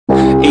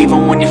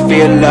Even when you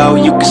feel low,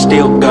 you can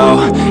still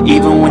go.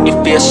 Even when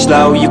you feel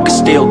slow, you can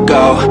still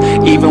go.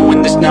 Even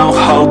when there's no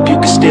hope, you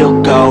can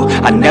still go.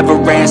 I never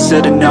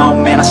answer to no,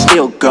 man, I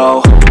still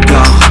go.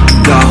 Go,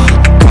 go,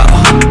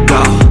 go,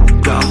 go,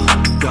 go,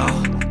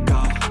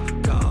 go,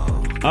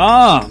 go,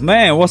 go.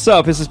 Man, what's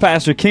up? This is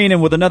Pastor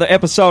Keenan with another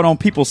episode on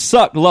People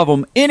Suck, Love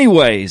Them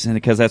Anyways. And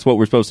because that's what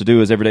we're supposed to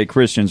do as everyday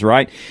Christians,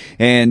 right?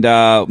 And,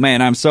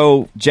 man, I'm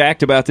so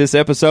jacked about this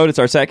episode. It's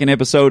our second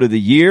episode of the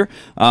year.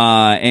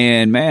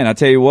 And, man, I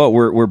tell you what,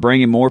 we're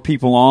bringing more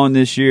people on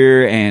this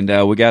year.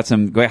 And we got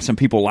some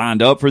people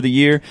lined up for the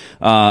year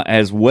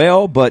as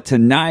well. But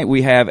tonight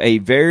we have a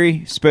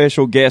very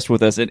special guest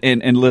with us.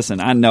 And listen,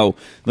 I know,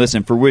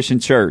 Fruition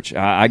Church,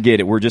 I get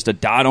it. We're just a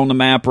dot on the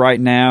map right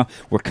now.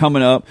 We're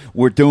coming up.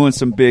 We're doing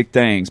some big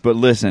things, but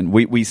listen,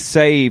 we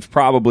saved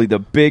probably the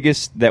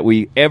biggest that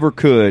we ever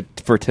could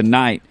for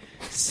tonight,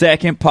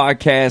 second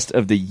podcast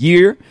of the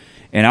year,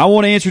 and I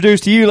want to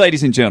introduce to you,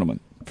 ladies and gentlemen,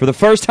 for the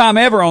first time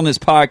ever on this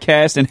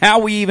podcast, and how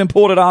we even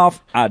pulled it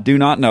off, I do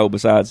not know,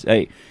 besides,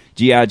 hey,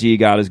 G.I.G.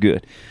 God is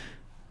good.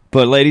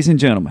 But ladies and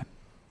gentlemen,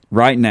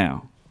 right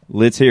now,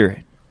 let's hear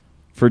it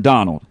for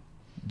Donald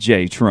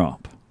J.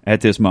 Trump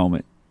at this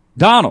moment.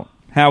 Donald,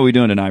 how are we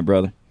doing tonight,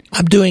 brother?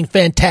 I'm doing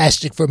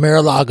fantastic for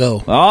Mar-a-Lago.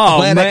 Oh,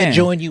 glad man. I could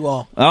join you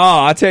all.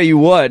 Oh, I tell you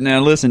what.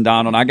 Now, listen,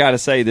 Donald, I got to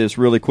say this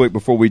really quick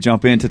before we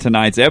jump into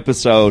tonight's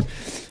episode.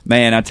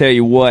 Man, I tell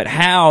you what,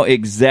 how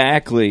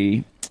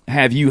exactly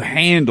have you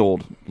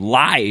handled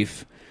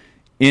life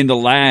in the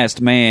last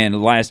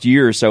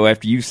year or so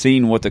after you've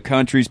seen what the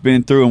country's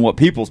been through and what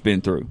people's been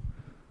through?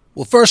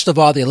 Well, first of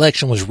all, the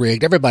election was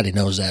rigged. Everybody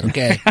knows that,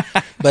 okay?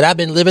 But I've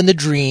been living the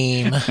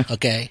dream,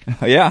 okay?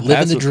 Yeah.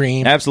 Living the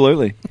dream.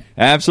 Absolutely.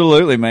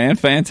 Absolutely, man.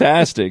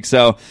 Fantastic.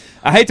 So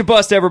I hate to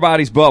bust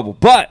everybody's bubble,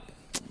 but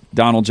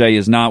Donald J.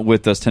 is not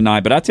with us tonight.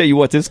 But I tell you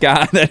what, this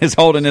guy that is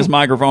holding this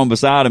microphone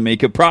beside of me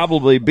could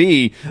probably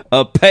be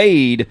a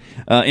paid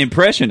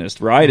impressionist,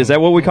 right? Is that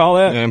what we call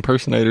that? Yeah,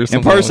 impersonator.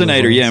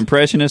 Yeah,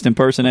 impressionist,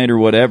 impersonator,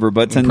 whatever.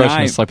 But tonight,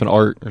 impressionist, like an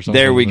art or something.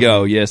 There we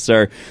go. Yes,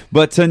 sir.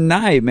 But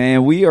tonight,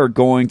 man, we are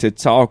going to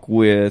talk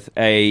with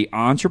a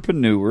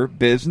entrepreneur,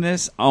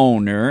 business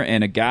owner,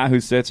 and a guy who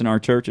sits in our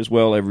church as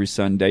well every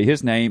Sunday.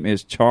 His name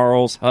is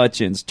Charles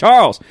Hutchins.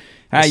 Charles,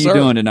 how you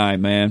doing tonight,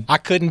 man? I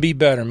couldn't be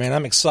better, man.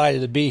 I'm excited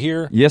to be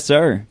here. Yes,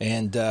 sir.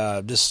 And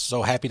just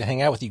so happy to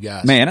hang out with you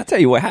guys. Man, I tell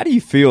you what, how do you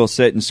feel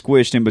sitting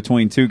squished in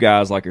between two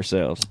guys like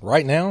yourselves?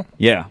 Right now?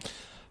 Yeah.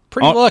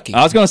 Pretty lucky.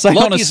 I was going to say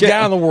luckiest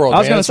guy in the world. I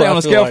was going to say on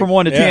a scale from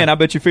 1 to 10, I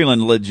bet you're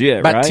feeling legit,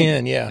 about right?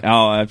 10, yeah.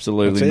 Oh,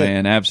 absolutely,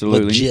 man.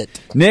 Absolutely. Legit.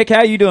 Nick,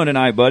 how you doing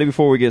tonight, buddy,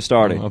 before we get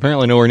started? Well,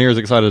 apparently nowhere near as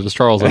excited as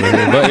Charles over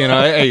here. But,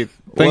 hey,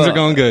 things are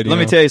going good. Let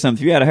me tell you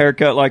something. If you had a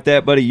haircut like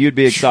that, buddy, you'd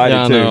be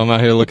excited, too. Yeah, I know. I'm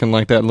out here looking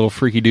like that little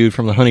freaky dude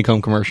from the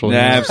Honeycomb commercial.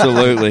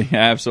 Absolutely.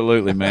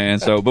 Absolutely, man.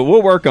 So, but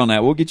we'll work on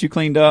that. We'll get you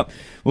cleaned up.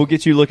 We'll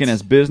get you looking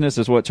as business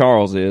as what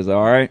Charles is,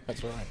 all right?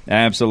 That's right.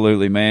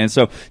 Absolutely, man.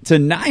 So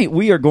tonight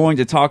we are going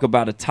to talk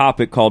about a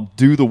topic called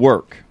Do the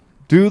Work.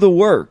 Do the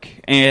work,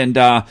 and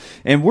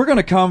we're going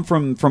to come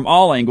from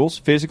all angles: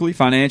 physically,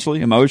 financially,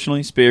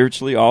 emotionally,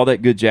 spiritually, all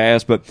that good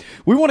jazz. But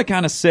we want to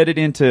kind of set it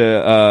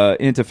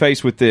into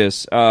face with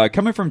this,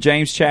 coming from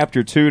James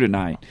chapter 2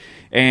 tonight.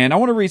 And I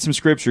want to read some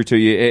scripture to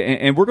you,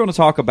 and we're going to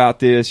talk about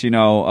this,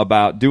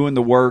 about doing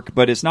the work,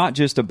 but it's not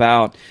just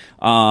about,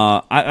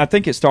 I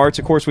think it starts,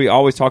 of course, we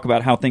always talk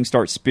about how things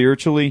start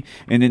spiritually,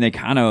 and then they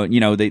kind of,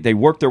 they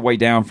work their way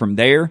down from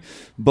there.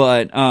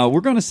 But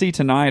we're going to see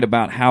tonight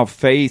about how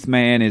faith,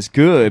 man, is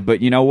good,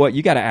 but you know what?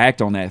 You got to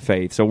act on that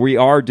faith. So we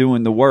are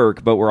doing the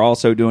work, but we're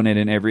also doing it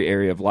in every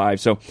area of life.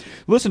 So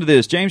listen to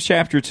this, James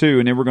chapter 2,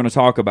 and then we're going to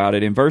talk about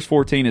it. In verse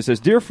 14, it says,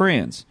 "Dear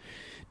friends,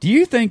 do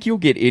you think you'll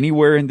get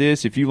anywhere in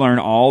this if you learn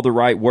all the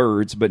right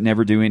words but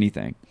never do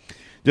anything?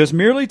 Does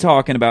merely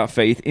talking about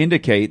faith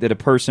indicate that a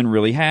person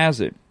really has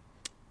it?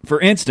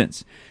 For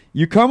instance,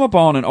 you come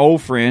upon an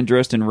old friend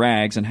dressed in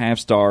rags and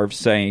half-starved,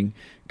 saying,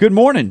 'Good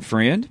morning,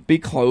 friend. Be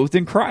clothed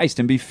in Christ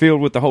and be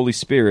filled with the Holy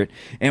Spirit,'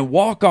 and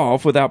walk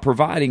off without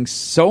providing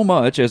so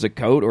much as a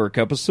coat or a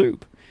cup of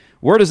soup.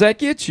 Where does that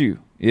get you?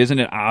 Isn't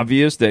it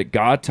obvious that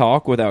God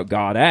talk without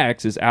God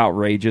acts is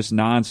outrageous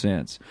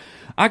nonsense?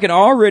 I can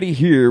already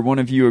hear one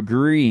of you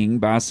agreeing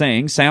by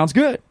saying, 'Sounds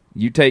good.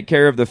 You take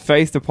care of the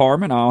faith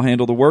department, I'll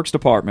handle the works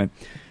department.'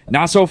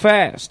 Not so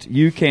fast.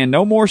 You can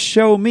no more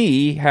show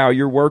me how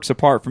your works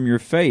apart from your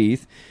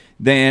faith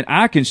than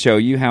I can show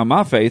you how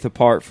my faith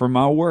apart from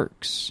my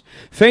works.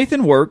 Faith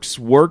and works,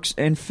 works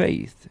and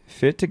faith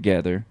fit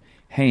together,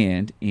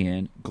 hand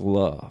in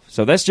glove."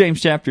 So that's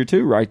James chapter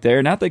 2 right there,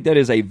 and I think that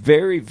is a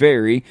very,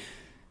 very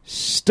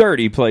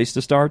sturdy place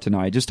to start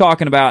tonight. Just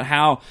talking about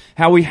how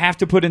we have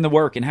to put in the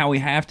work and how we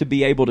have to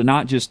be able to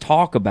not just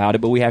talk about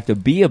it, but we have to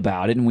be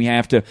about it, and we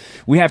have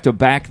to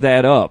back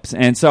that up.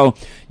 And so,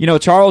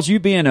 Charles, you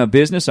being a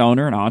business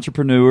owner, an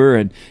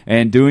entrepreneur,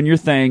 and doing your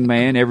thing,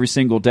 man, every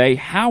single day,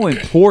 how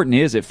important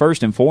is it,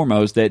 first and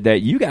foremost,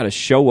 that you got to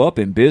show up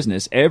in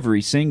business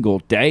every single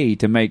day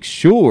to make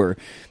sure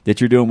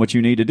that you're doing what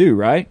you need to do,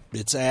 right?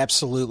 It's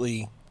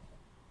absolutely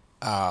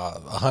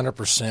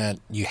 100%.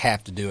 You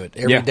have to do it.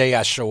 Every day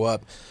I show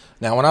up.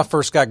 Now, when I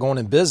first got going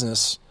in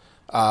business,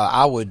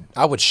 I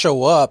would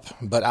show up,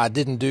 but I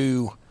didn't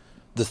do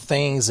the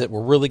things that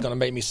were really going to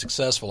make me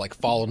successful, like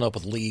following up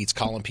with leads,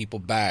 calling people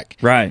back,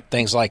 right?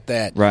 Things like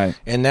that. Right.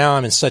 And now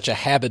I'm in such a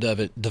habit of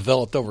it,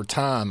 developed over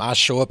time. I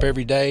show up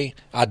every day.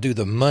 I do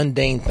the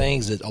mundane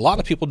things that a lot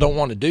of people don't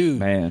want to do.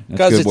 Man,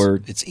 that's a good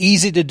word. It's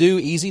easy to do,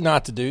 easy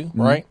not to do,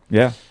 right?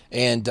 Yeah.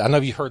 And I know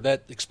you heard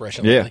that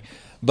expression Yeah. lately.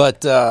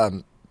 But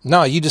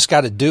no, you just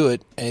got to do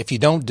it. And if you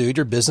don't do it,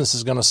 your business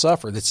is going to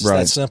suffer. It's just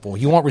that simple.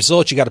 You want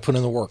results, you got to put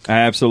in the work.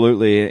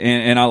 Absolutely.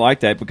 And I like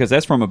that because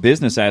that's from a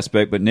business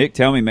aspect. But Nick,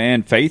 tell me,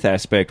 man, faith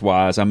aspect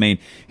wise, I mean,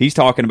 he's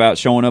talking about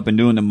showing up and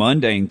doing the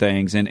mundane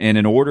things. And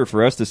in order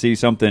for us to see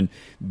something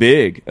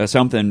big,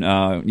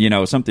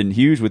 something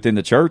huge within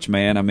the church,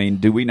 man, I mean,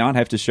 do we not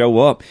have to show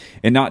up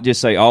and not just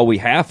say, oh, we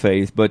have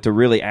faith, but to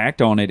really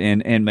act on it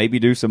and maybe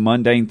do some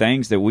mundane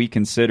things that we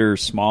consider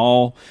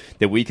small,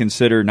 that we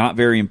consider not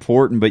very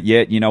important, but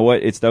yet, you know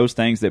what? It's those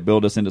things that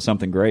build us into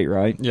something great,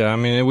 right? Yeah, I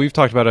mean, we've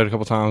talked about it a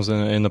couple times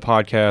in the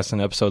podcast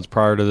and episodes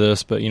prior to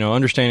this, but,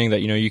 understanding that,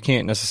 you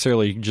can't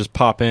necessarily just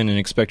pop in and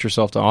expect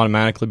yourself to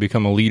automatically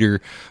become a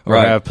leader or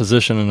have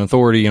position and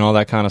authority and all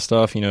that kind of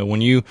stuff.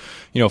 When you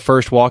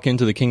first walk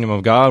into the kingdom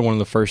of God, one of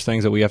the first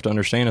things that we have to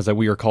understand is that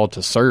we are called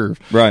to serve.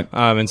 Right.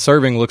 And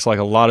serving looks like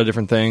a lot of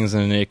different things,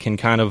 and it can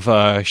kind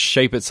of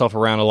shape itself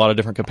around a lot of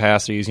different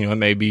capacities. It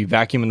may be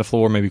vacuuming the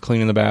floor, maybe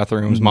cleaning the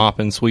bathrooms,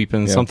 mopping,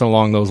 sweeping, something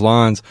along those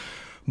lines.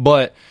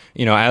 But,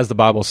 as the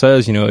Bible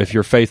says, if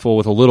you're faithful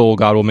with a little,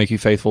 God will make you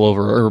faithful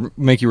over, or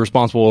make you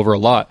responsible over a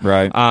lot.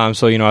 Right.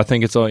 So, I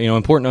think it's,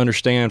 important to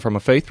understand from a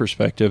faith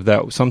perspective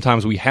that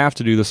sometimes we have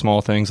to do the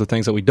small things, the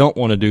things that we don't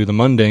want to do, the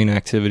mundane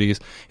activities,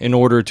 in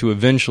order to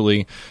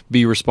eventually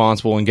be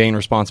responsible and gain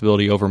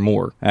responsibility over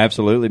more.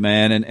 Absolutely,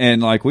 man.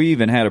 And like we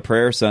even had a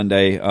prayer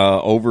Sunday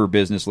over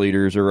business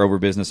leaders or over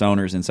business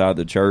owners inside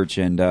the church.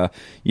 And,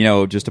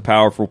 just a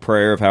powerful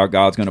prayer of how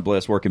God's going to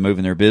bless, work, and move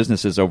in their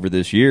businesses over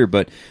this year.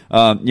 But,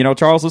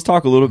 Charles, let's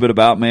talk a little bit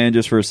about, man,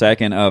 just for a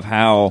second, of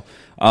how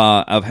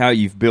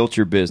you've built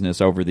your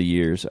business over the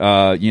years.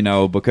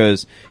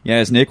 Because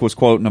as Nick was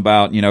quoting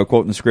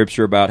the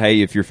scripture about,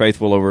 hey, if you're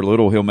faithful over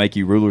little, he'll make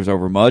you rulers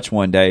over much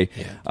one day.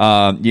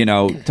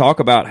 Yeah. Talk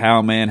about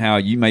how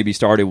you maybe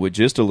started with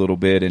just a little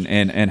bit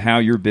and how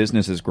your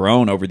business has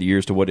grown over the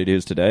years to what it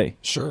is today.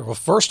 Sure. Well,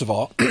 first of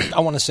all, I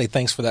want to say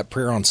thanks for that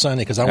prayer on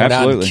Sunday, because I went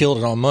out and killed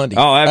it on Monday.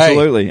 Oh,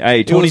 absolutely.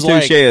 Hey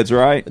 22 sheds,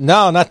 right?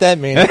 No, not that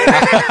many.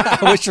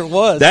 I wish it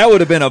was. That would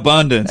have been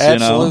abundance.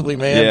 Absolutely,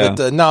 man. Yeah.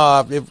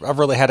 But I've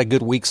really had a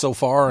good week so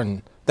far,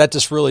 and that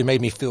just really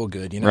made me feel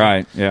good,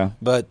 Right, yeah.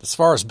 But as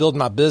far as building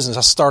my business,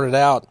 I started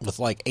out with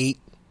like 8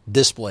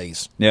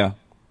 displays. Yeah.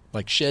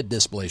 Like shed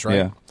displays, right?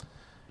 Yeah.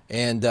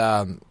 And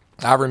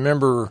I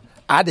remember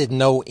I didn't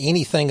know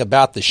anything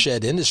about the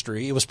shed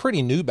industry. It was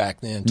pretty new back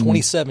then.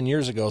 27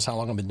 years ago is how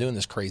long I've been doing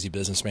this crazy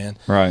business, man.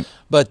 Right.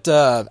 But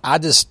I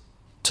just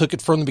took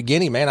it from the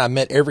beginning, man. I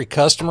met every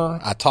customer.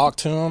 I talked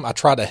to them. I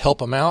tried to help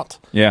them out.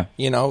 Yeah.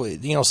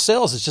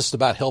 Sales is just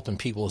about helping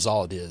people is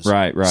all it is.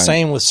 Right.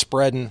 Same with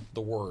spreading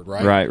the word,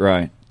 right?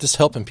 Right. Just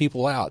helping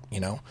people out,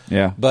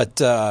 Yeah.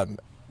 But,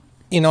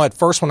 at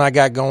first when I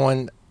got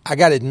going, I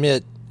got to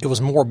admit, it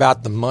was more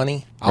about the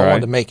money. I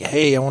wanted to make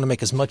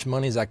as much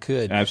money as I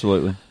could.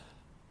 Absolutely.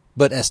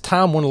 But as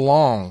time went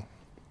along,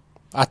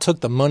 I took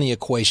the money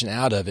equation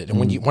out of it. And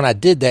when I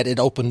did that, it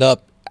opened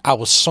up. I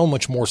was so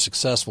much more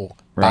successful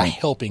by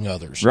helping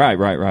others. Right.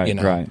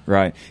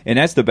 Right. And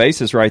that's the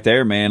basis right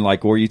there, man.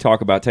 Like where you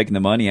talk about taking the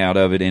money out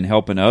of it and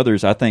helping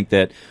others, I think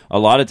that a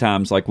lot of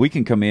times, like we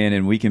can come in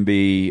and we can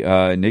be,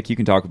 Nick, you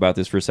can talk about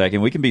this for a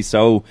second. We can be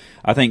so,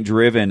 I think,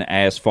 driven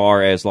as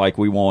far as like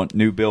we want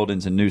new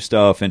buildings and new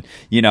stuff and,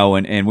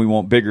 and we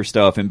want bigger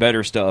stuff and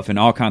better stuff and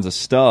all kinds of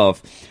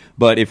stuff.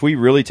 But if we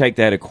really take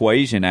that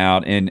equation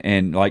out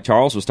and like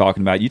Charles was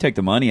talking about, you take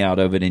the money out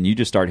of it and you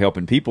just start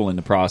helping people in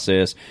the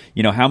process,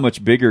 how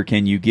much bigger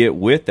can you get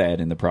with that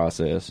in the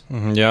process?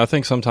 Mm-hmm. Yeah, I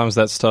think sometimes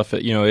that stuff,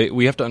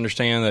 we have to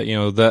understand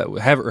that,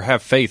 that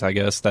have faith, I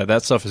guess,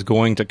 that stuff is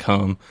going to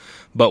come.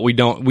 But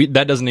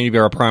that doesn't need to be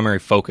our primary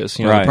focus.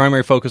 The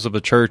primary focus of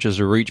the church is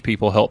to reach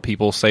people, help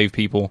people, save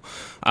people.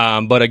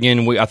 But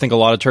again, I think a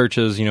lot of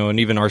churches, and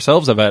even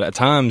ourselves have at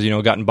times,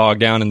 gotten bogged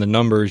down in the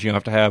numbers. You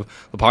have to have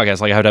the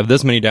podcast, like I have to have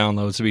this many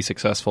downloads to be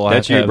successful.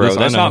 That's you, bro.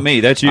 That's not me.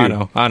 That's you. I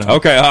know.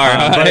 Okay, all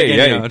right. But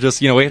again,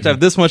 we have to have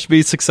this much to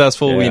be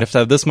successful. Yeah. We have to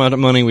have this amount of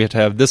money. We have to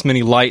have this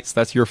many lights.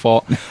 That's your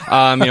fault. We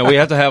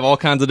have to have all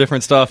kinds of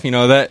different stuff. I'm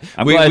glad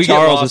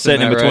Charles is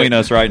sitting in between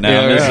us right now.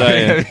 I'm just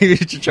saying.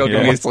 He's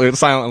choking me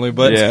silently,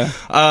 but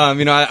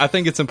I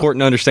think it's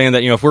important to understand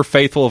that if we're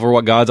faithful over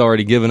what God's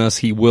already given us,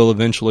 He will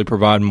eventually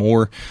provide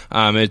more.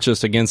 It's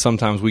just, again,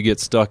 sometimes we get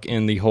stuck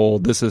in the whole,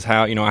 this is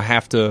how I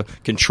have to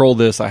control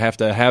this, I have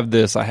to have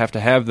this, I have to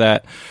have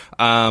that.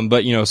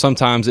 But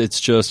sometimes it's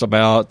just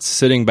about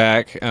sitting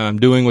back,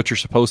 doing what you're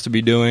supposed to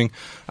be doing,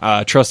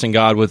 trusting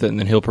God with it, and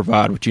then He'll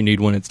provide what you need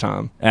when it's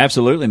time.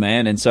 Absolutely,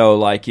 man. And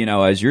so,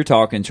 as you're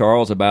talking,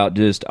 Charles, about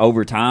just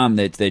over time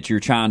that you're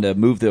trying to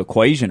move the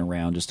equation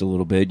around just a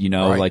little bit,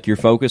 Right. like your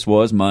focus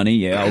was money.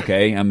 Yeah,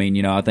 okay. I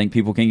mean, I think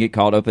people can get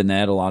caught up in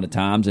that a lot of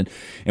times. And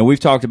we've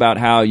talked about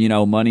how,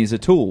 money's a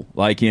tool.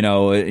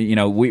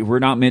 We're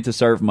not meant to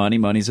serve money.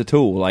 Money's a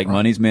tool.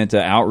 Money's meant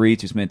to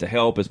outreach. It's meant to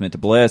help. It's meant to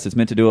bless. It's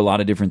meant to do a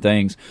lot of different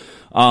things.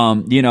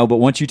 But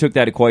once you took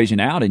that equation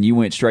out and you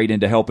went straight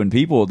into helping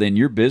people, then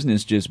your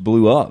business just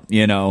blew up,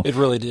 It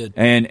really did.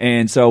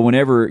 And so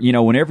whenever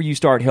you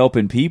start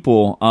helping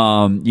people,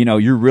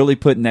 you're really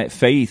putting that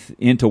faith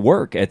into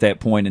work at that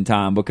point in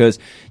time, because,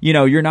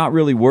 you're not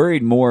really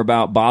worried more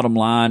about bottom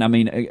line. I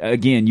mean,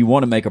 again, you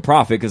want to make a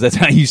profit because that's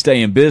how you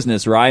stay in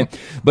business, right?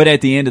 But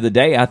at the end of the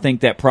day, I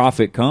think that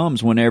profit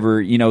comes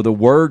whenever, the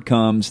word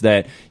comes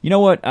that,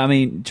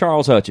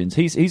 Charles Hutchins,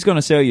 he's going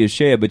to sell you a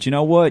shed, but you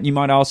know what? You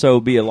might also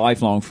be a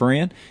lifelong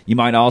friend. You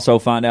might also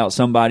find out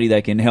somebody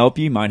that can help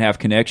you. You might have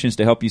connections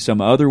to help you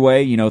some other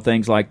way,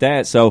 things like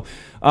that. So,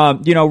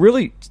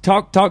 really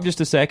talk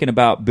just a second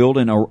about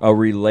building a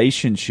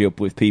relationship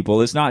with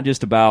people. It's not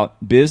just about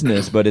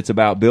business, but it's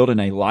about building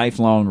a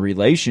lifelong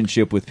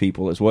relationship with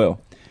people as well.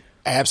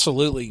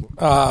 Absolutely.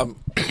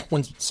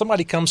 When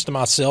somebody comes to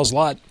my sales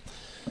lot,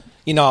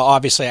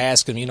 obviously I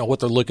ask them, what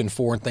they're looking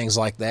for and things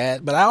like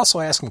that. But I also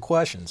ask them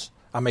questions.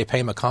 I may pay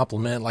them a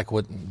compliment,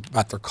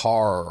 about their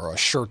car or a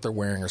shirt they're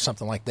wearing or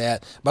something like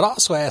that. But I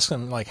also ask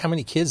them, how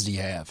many kids do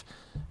you have?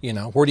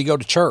 Where do you go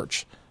to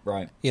church?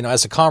 Right.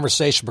 As the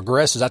conversation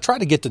progresses, I try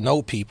to get to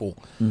know people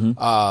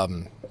a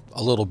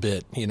little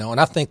bit, and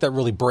I think that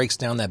really breaks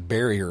down that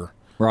barrier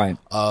right.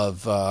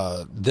 of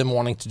them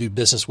wanting to do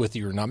business with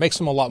you or not. Makes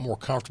them a lot more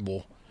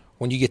comfortable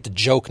when you get to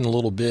joking a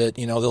little bit.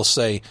 They'll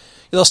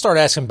start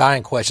asking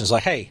buying questions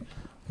like, hey,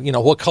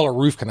 what color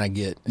roof can I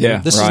get? Yeah,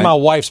 this right. is my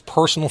wife's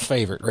personal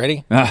favorite.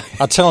 Ready?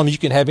 I tell them you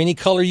can have any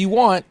color you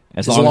want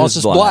as long as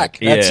it's black.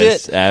 That's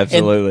yes, it.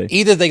 Absolutely. And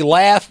either they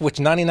laugh, which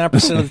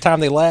 99% of the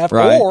time they laugh,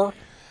 right. or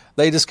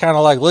they just kind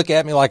of look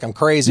at me like I'm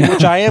crazy,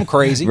 which I am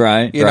crazy.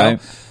 Right, right.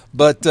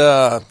 But,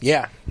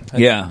 yeah.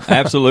 Yeah,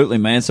 absolutely,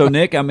 man. So,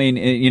 Nick, and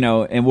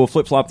we'll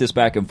flip-flop this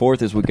back and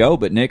forth as we go,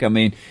 but, Nick,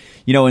 in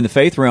the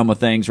faith realm of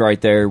things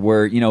right there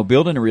where,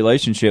 building a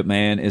relationship,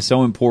 man, is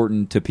so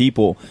important to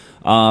people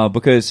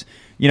because,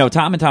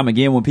 time and time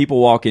again, when people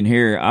walk in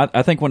here,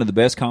 I think one of the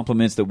best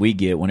compliments that we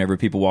get whenever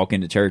people walk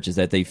into church is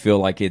that they feel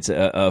like it's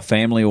a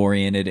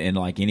family-oriented and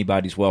like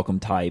anybody's welcome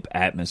type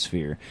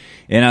atmosphere.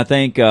 And I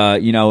think,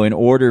 in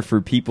order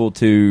for people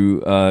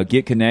to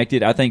get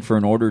connected, I think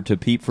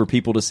for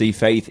people to see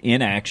faith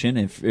in action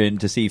and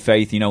to see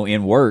faith,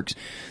 in works,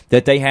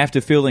 that they have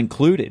to feel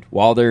included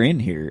while they're in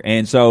here.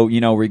 And so,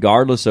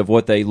 regardless of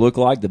what they look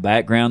like, the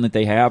background that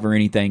they have or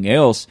anything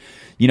else,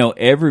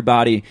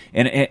 everybody,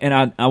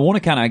 and I want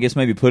to kind of, I guess,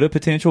 maybe put a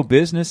potential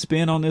business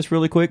spin on this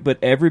really quick, but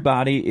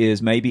everybody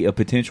is maybe a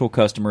potential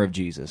customer of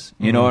Jesus.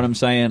 You know what I'm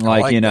saying?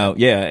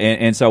 Yeah.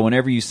 And so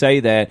whenever you say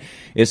that,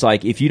 it's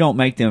like, if you don't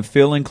make them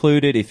feel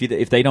included,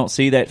 if they don't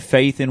see that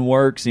faith in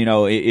works,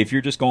 if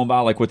you're just going by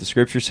like what the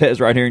scripture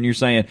says right here and you're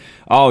saying,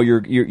 oh,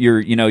 you're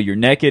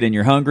naked and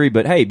you're hungry,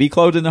 but hey, be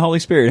clothed in the Holy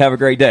Spirit, have a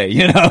great day.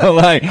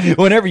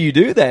 Whenever you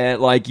do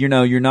that,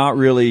 you're not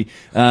really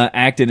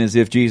acting as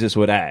if Jesus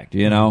would act,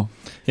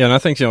 Yeah, and I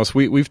think,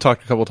 we've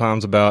talked a couple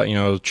times about,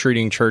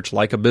 treating church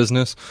like a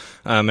business.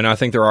 And I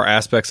think there are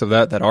aspects of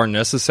that are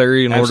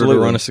necessary in order to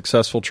run a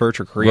successful church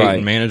or create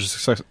and manage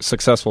a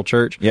successful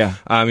church. Yeah.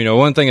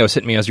 One thing that was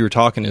hitting me as you were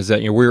talking is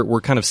that,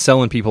 we're kind of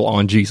selling people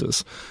on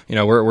Jesus.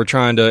 We're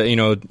trying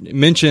to,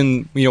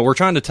 mention, we're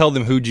trying to tell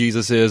them who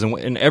Jesus is,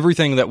 and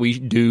everything that we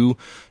do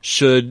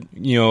should,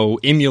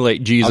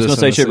 emulate Jesus. I was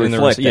going to say should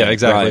reflect that. Yeah,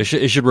 exactly. Right.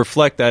 It should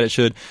reflect that. It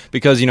should,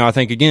 because, I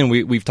think, again,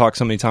 we've talked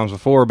so many times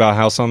before about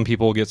how some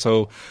people get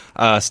so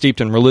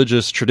steeped in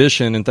religious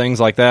tradition and things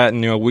like that,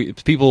 and a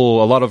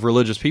lot of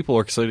religious people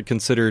are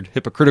considered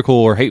hypocritical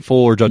or hateful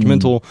or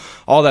judgmental,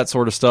 all that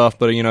sort of stuff.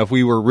 But if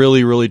we were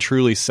really, really,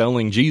 truly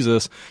selling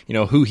Jesus,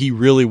 who He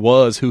really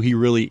was, who He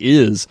really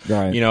is,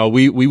 right.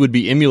 We would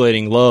be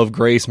emulating love,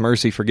 grace,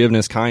 mercy,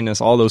 forgiveness,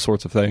 kindness, all those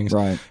sorts of things.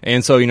 Right.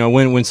 And so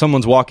when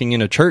someone's walking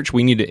into church,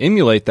 we need to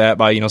emulate that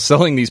by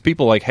selling these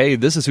people like, hey,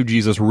 this is who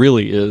Jesus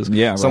really is.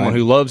 Yeah, someone right.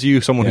 who loves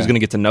you, someone who's going to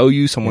get to know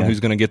you, someone who's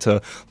going to get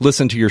to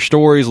listen to your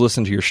stories,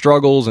 listen to your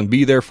struggles, and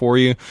be there for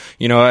you.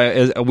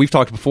 As we've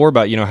talked before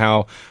about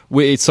how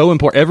it's so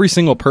important. Every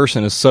single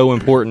person is so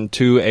important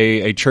to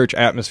a church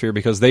atmosphere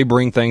because they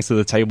bring things to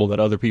the table that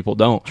other people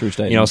don't. True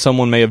statement.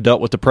 Someone may have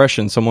dealt with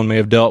depression, someone may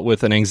have dealt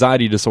with an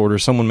anxiety disorder,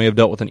 someone may have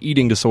dealt with an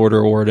eating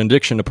disorder or an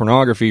addiction to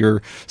pornography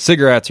or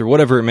cigarettes or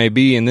whatever it may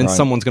be, and then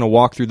someone's going to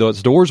walk through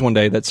those doors one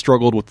day that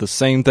struggled with the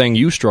same thing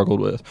you struggled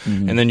with,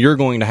 and then you're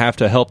going to have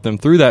to help them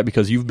through that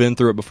because you've been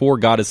through it before.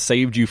 God has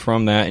saved you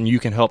from that, and you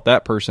can help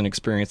that person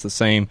experience the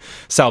same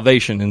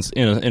salvation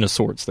in a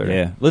sorts there.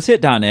 Yeah. Let's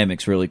hit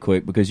dynamics really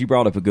quick because you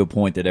brought up a good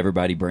point that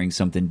everybody brings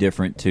something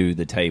different to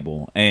the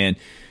table. And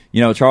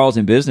Charles,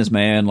 in business,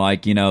 man,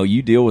 like,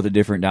 you deal with a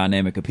different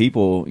dynamic of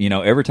people.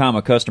 Every time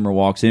a customer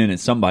walks in,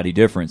 it's somebody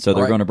different. So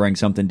they're going to bring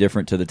something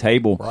different to the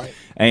table. Right.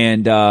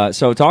 And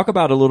so talk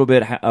about a little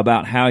bit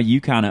about how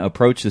you kind of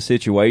approach the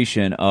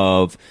situation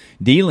of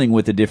dealing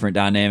with the different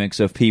dynamics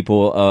of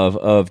people,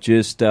 of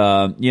just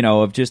how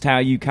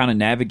you kind of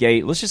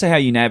navigate. Let's just say how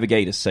you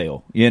navigate a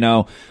sale.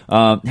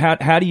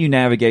 How do you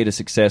navigate a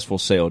successful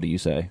sale, do you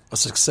say? A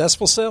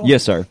successful sale?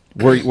 Yes, sir.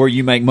 Where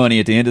you make money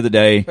at the end of the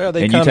day,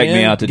 and you take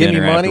me out to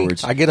dinner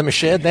afterwards. I get them a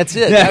shed. That's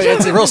it.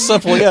 It's real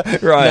simple. Yeah.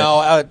 Right. No,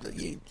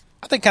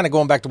 I think kind of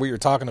going back to what you were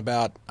talking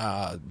about,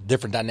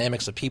 different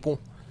dynamics of people.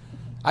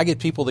 I get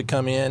people that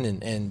come in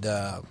and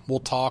we'll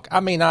talk. I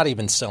may not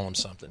even sell them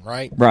something,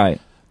 right? Right.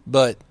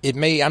 But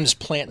I'm just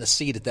planting a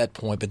seed at that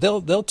point. But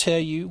they'll tell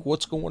you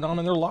what's going on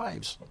in their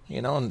lives,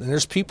 And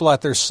there's people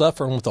out there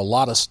suffering with a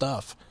lot of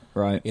stuff.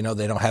 Right. They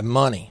don't have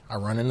money. I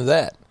run into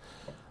that.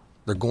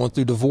 They're going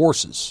through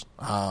divorces.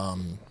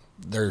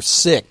 They're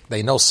sick.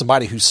 They know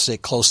somebody who's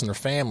sick close in their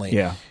family.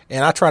 Yeah.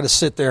 And I try to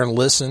sit there and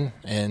listen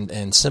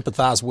and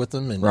sympathize with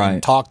them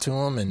and talk to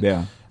them.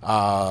 And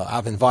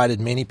I've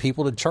invited many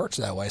people to church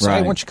that way. So,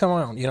 hey, why don't you come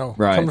on?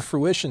 Come to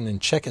fruition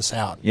and check us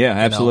out. Yeah,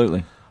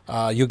 absolutely.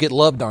 You'll get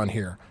loved on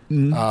here.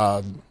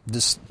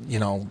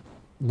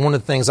 One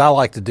of the things I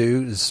like to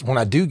do is when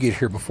I do get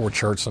here before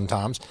church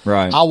sometimes,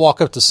 I'll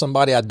walk up to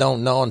somebody I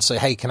don't know and say,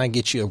 hey, can I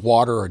get you a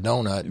water or a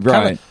donut?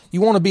 Right.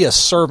 You want to be a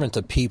servant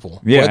to people.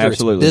 Yeah, whether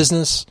absolutely. It's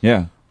business,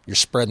 you're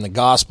spreading the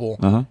gospel.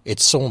 Uh-huh.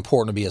 It's so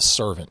important to be a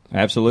servant.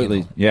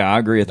 Absolutely. Yeah, I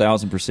agree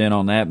 1,000%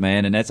 on that,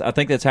 man. And I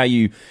think that's how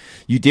you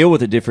deal with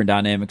the different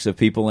dynamics of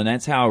people, and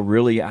that's how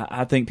really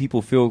I think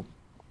people feel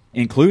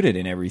included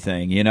in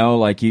everything,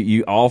 like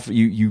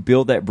you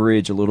build that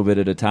bridge a little bit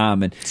at a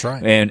time. And that's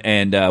right.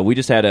 And we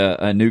just had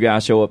a new guy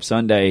show up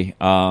Sunday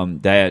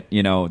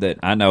that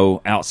I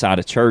know outside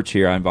of church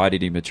here. I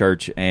invited him to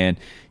church, and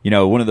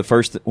one of the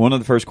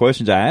first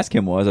questions I asked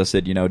him was, I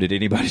said, did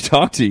anybody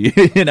talk to you?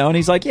 And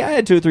he's like, yeah, I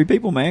had 2 or 3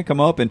 people, man, come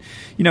up and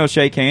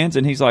shake hands.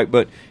 And he's like,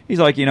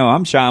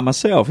 I'm shy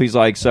myself. He's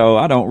like, so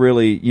I don't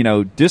really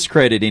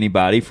discredit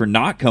anybody for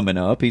not coming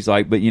up. He's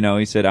like, but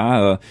he said,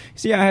 I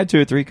had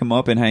 2 or 3 come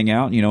up and hang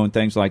out, and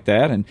things like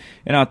that. And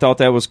I thought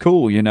that was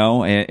cool,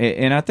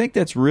 and I think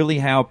that's really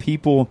how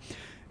people,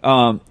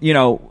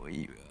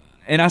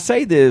 and I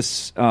say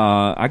this,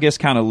 I guess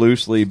kind of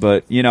loosely,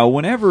 but,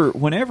 whenever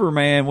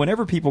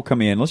people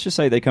come in, let's just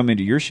say they come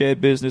into your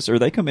shed business or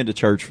they come into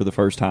church for the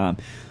first time,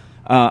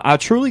 I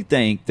truly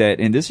think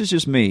that, and this is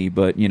just me,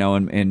 but,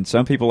 and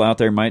some people out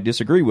there might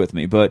disagree with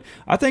me, but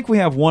I think we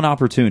have one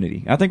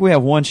opportunity. I think we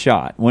have one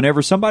shot.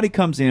 Whenever somebody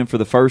comes in for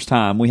the first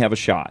time, we have a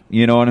shot,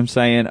 you know what I'm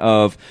saying,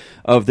 of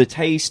the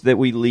taste that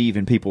we leave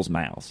in people's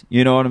mouths.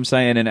 You know what I'm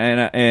saying?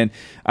 And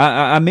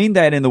I mean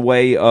that in the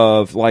way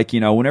of, like,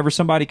 whenever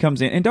somebody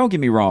comes in, and don't get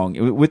me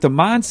wrong, with the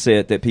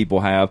mindset that people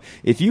have,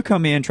 if you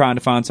come in trying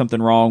to find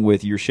something wrong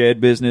with your shed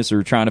business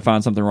or trying to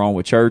find something wrong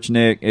with church,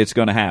 Nick, it's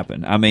going to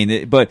happen. I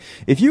mean, but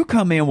if you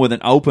come in with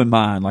an open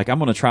mind, like, I'm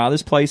going to try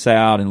this place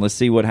out and let's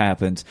see what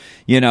happens,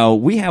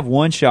 we have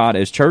one shot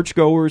as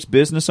churchgoers,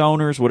 business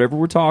owners, whatever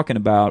we're talking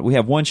about, we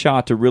have one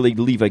shot to really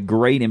leave a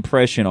great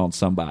impression on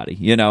somebody,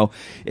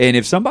 and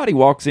if somebody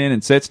walks in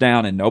and sits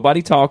down and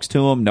nobody talks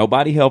to them,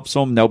 nobody helps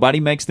them, nobody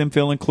makes them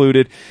feel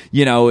included,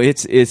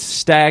 it's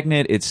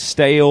stagnant, it's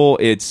stale,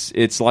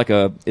 it's like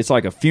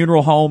a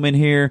funeral home in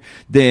here,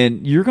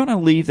 then you're going to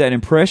leave that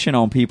impression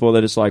on people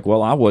that it's like,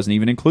 well, I wasn't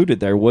even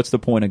included there. What's the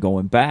point of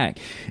going back?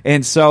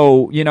 And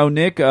so,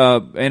 Nick,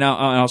 and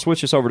I'll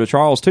switch this over to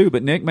Charles too,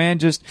 but Nick, man,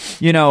 just,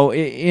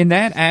 in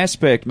that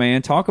aspect,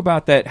 man, talk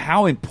about that,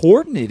 how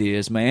important it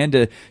is, man,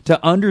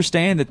 to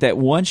understand that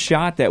one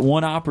shot, that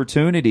one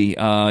opportunity,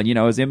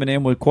 as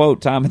Eminem would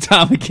quote time and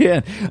time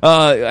again,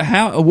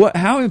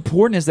 how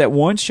important is that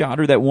one shot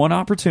or that one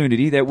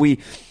opportunity that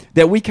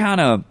we kind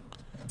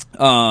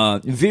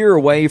of veer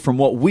away from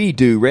what we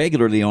do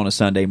regularly on a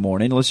Sunday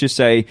morning. Let's just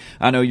say,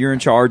 I know you're in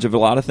charge of a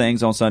lot of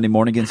things on Sunday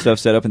morning, getting stuff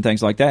set up and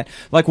things like that.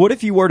 Like, what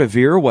if you were to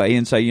veer away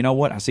and say, you know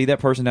what, I see that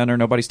person down there,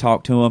 nobody's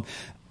talked to them.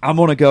 I'm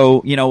going to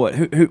go,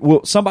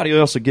 well, somebody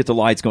else will get the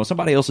lights going.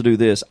 Somebody else will do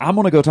this. I'm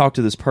going to go talk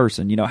to this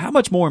person. How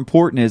much more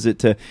important is it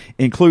to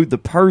include the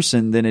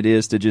person than it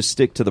is to just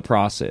stick to the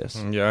process?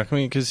 Yeah, I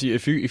mean, because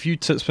if you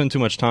spend too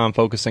much time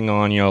focusing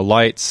on,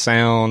 lights,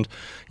 sound,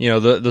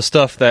 the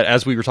stuff that,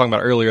 as we were talking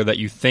about earlier, that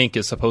you think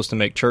is supposed to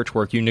make church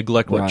work, you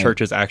neglect what church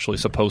is actually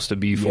supposed to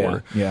be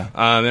for. Yeah.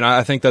 And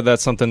I think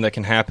that's something that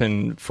can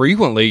happen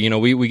frequently.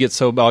 We get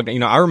so bogged.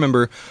 I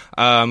remember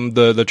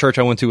the church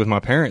I went to with my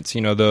parents.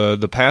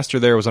 The pastor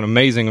there was an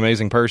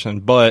amazing person,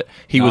 but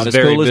he was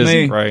very cool busy.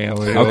 As me. Right?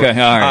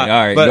 Okay, all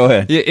right. But go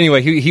ahead.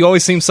 Anyway, he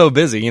always seemed so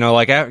busy.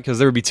 Because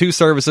there would be 2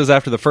 services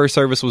after the first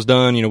service was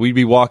done. We'd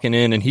be walking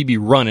in and he'd be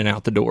running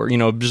out the door.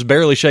 Just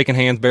barely shaking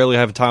hands, barely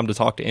having time to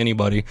talk to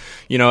anybody.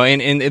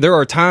 And there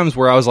are times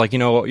where I was like,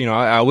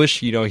 I wish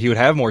he would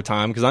have more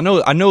time, because I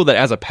know that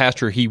as a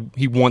pastor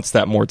he wants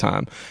that more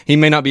time. He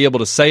may not be able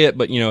to say it,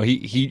 but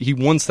he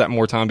wants that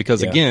more time,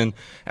 because again,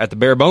 at the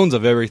bare bones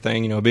of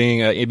everything,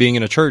 being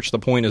in a church, the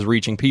point is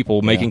reaching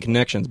people, making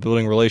connections,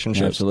 building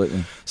relationships.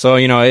 Absolutely. So,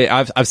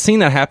 I've seen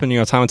that happen,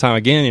 time and time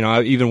again.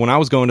 Even when I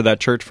was going to that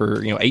church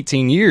for,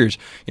 18 years,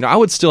 I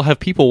would still have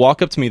people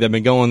walk up to me that had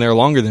been going there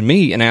longer than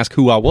me and ask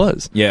who I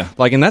was. Yeah.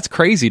 And that's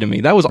crazy to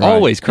me. That was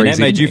always crazy. And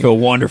that made you feel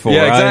wonderful,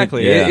 yeah, right?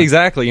 Exactly. Yeah,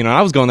 exactly.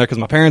 I was going there because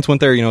my parents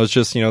went there. It's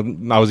just,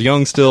 I was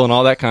young still and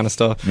all that kind of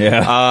stuff.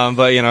 Yeah.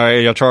 But,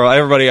 Charles,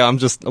 everybody, I'm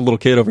just a little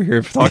kid over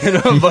here talking to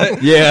them.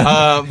 But,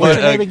 yeah. What's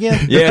your name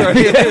again?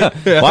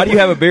 Yeah. Why do you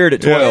have a beard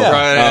at 12?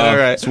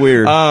 Right. It's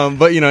weird.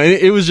 But,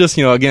 it was just,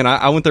 again,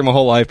 I went there my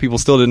whole life. People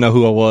still didn't know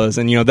who I was.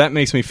 And, that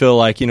makes me feel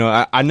like,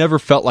 I never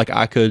felt like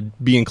I could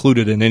be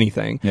included in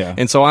anything. Yeah.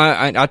 And so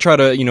I try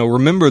to,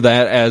 remember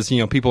that as,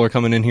 people are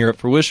coming in here at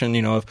Fruition.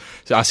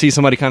 If I see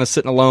somebody kind of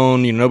sitting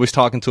alone, nobody's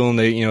talking to them,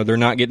 they're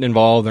not getting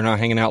involved, they're not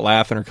hanging out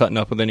laughing or cutting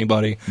up with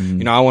anybody.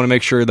 I want to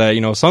make sure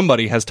that,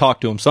 somebody has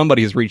talked to them,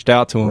 somebody has reached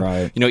out to them.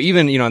 Right.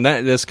 Even, and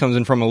this comes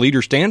in from a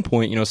leader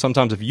standpoint,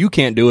 sometimes if you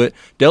can't do it,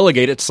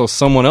 delegate it so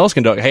someone else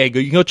can do it. Hey, you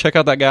can go check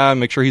out that guy,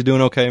 make sure he's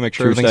doing okay, make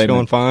sure everything's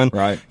going fine.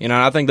 Right.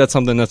 I think that's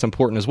something that's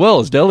important as well,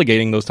 is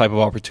delegating those type of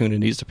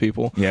opportunities to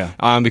people.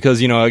 Yeah.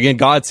 Because, again,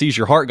 God sees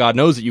your heart. God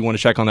knows that you want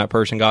to check on that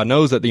person. God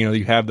knows that,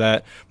 you have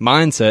that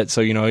mindset.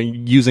 So,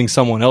 using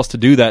someone else to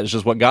do that is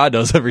just what God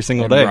does every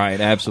single day. Right.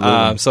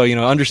 Absolutely. So,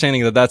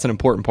 understanding that that's an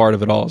important part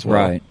of it all as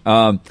well.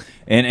 Right.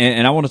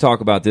 And I want to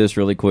talk about this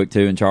really quick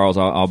too. And Charles,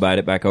 I'll bat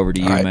it back over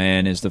to you,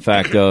 man. Is the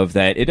fact of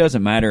that it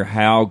doesn't matter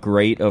how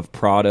great of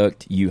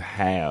product you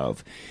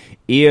have,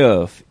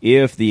 if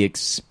the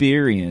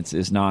experience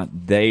is not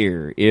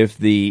there, if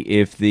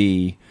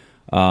the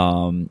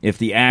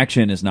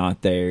action is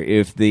not there,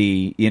 if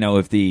the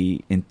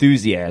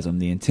enthusiasm,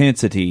 the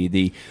intensity,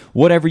 the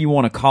whatever you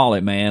want to call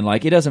it, man,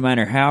 it doesn't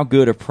matter how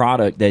good a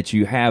product that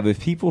you have.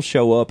 If people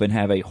show up and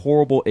have a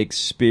horrible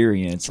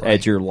experience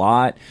at your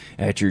lot,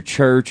 at your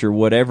church or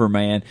whatever,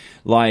 man,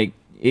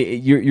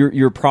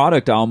 your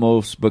product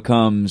almost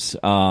becomes,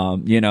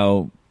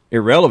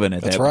 irrelevant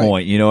at that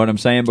point. You know what I'm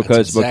saying?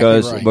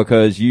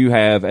 Because you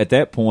have, at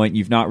that point,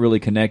 you've not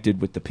really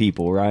connected with the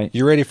people, right?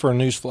 You ready for a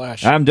news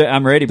flash? I'm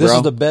ready, bro. This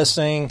is the best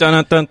thing.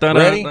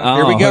 Ready?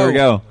 Here we go. Here we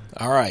go.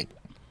 All right.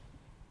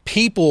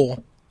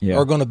 People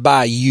are going to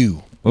buy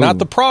you. Not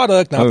the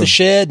product, not the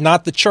shed,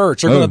 not the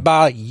church. They're going to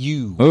buy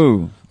you.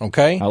 Ooh.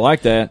 Okay? I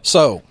like that.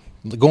 So,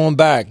 going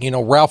back,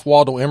 Ralph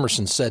Waldo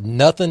Emerson said,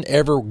 nothing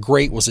ever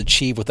great was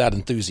achieved without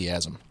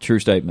enthusiasm. True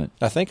statement.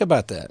 Now, think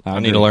about that. I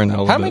need to learn that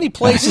a little How bit. many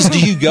places do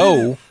you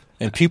go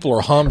and people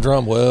are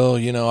humdrum? Well,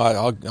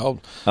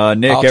 I'll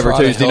Nick, I'll every try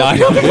to Tuesday help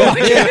night.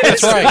 you. Yeah,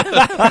 that's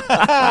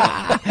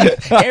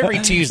right. Every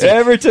Tuesday.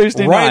 Every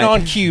Tuesday right night.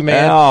 on cue,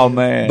 man. Oh,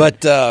 man.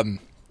 But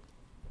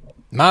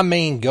my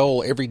main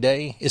goal every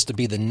day is to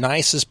be the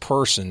nicest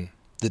person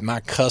that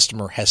my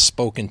customer has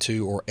spoken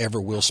to or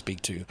ever will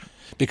speak to.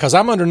 Because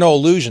I'm under no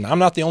illusion. I'm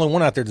not the only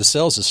one out there that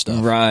sells this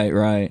stuff. Right?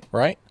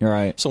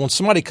 Right. So when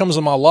somebody comes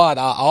on my lot,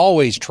 I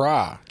always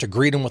try to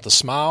greet them with a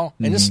smile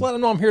and just let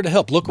them know I'm here to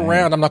help. Look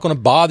around. I'm not going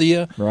to bother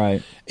you.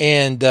 Right.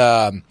 And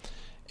let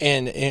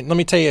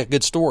me tell you a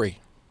good story.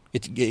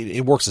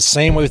 It works the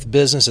same way with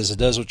business as it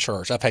does with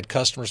church. I've had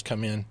customers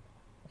come in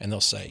and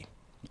they'll say,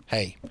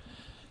 hey,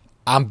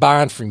 I'm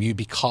buying from you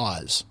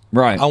because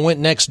I went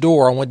next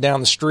door, I went down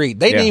the street.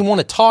 They didn't even want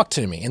to talk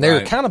to me. And they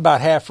were kind of about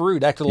half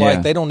rude, acting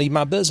like they don't need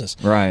my business.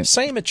 Right.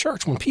 Same at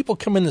church. When people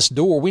come in this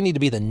door, we need to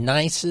be the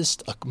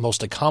nicest,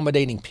 most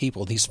accommodating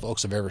people these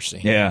folks have ever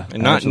seen. Yeah.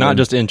 And not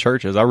just in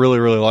churches. I really,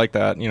 really like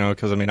that,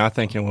 because I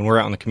think when we're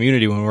out in the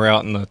community, when we're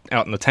out in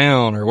the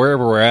town or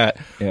wherever we're at,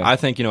 I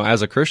think,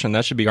 as a Christian,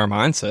 that should be our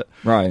mindset.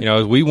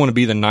 Right. We want to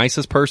be the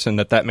nicest person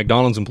that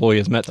McDonald's employee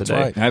has met today.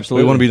 That's right.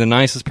 Absolutely. We want to be the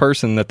nicest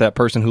person that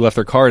person who left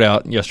their card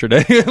out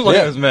yesterday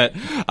has met.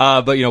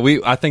 But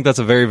I think that's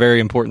a very, very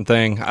important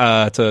thing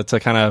to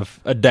kind of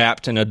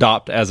adapt and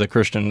adopt as a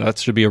Christian. That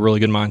should be a really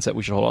good mindset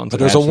we should hold on to. But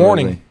there's a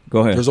warning.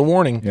 Go ahead. There's a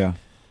warning. Yeah.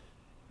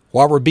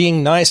 While we're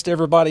being nice to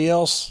everybody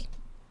else,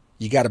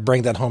 you got to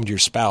bring that home to your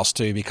spouse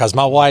too. Because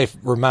my wife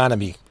reminded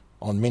me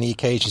on many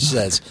occasions, she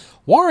says,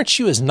 why aren't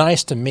you as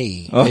nice to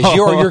me as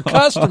your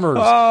customers?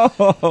 And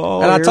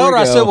I told her,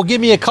 I said, well, give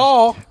me a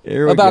call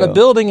about a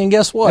building, and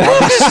guess what? I'll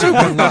be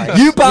super nice.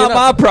 You buy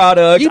my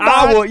product,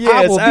 I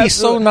will be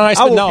so nice.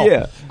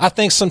 But I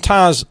think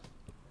sometimes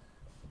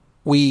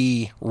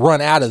we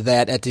run out of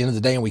that at the end of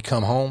the day and we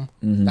come home.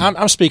 Mm-hmm.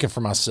 I'm speaking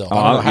for myself. I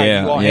don't know how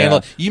you all handle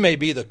it. You may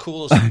be the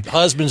coolest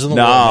husbands in the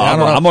world.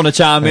 I'm going to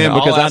chime in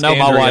because I know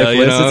my wife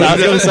listens. I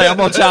was going to say, I'm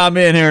going to chime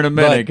in here in a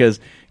minute because,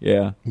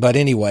 But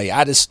anyway,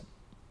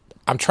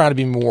 I'm trying to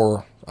be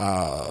more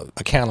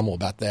accountable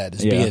about that.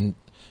 It's being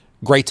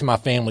great to my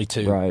family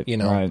too. Right.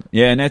 Right.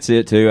 Yeah, and that's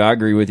it too. I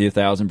agree with you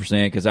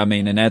 1,000% because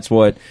and that's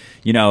what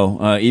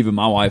even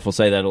my wife will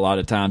say that a lot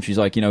of times. She's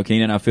like,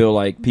 Keenan, I feel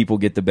like people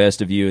get the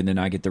best of you and then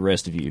I get the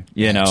rest of you.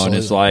 You know, and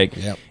it's like,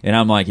 and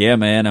I'm like, yeah,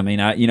 man. I mean,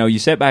 you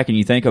sit back and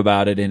you think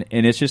about it, and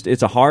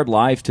it's a hard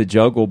life to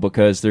juggle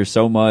because there's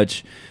so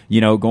much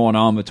going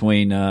on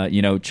between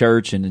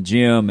church and the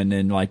gym, and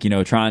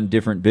then trying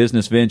different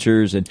business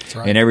ventures and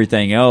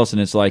everything else.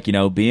 And it's like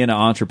being an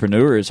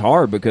entrepreneur is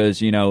hard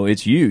because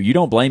it's you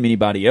don't blame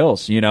anybody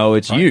else.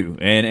 It's you.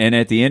 And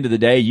at the end of the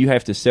day, you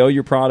have to sell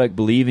your product,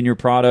 believe in your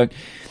product.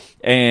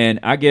 And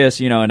I guess,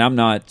 and I'm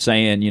not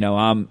saying,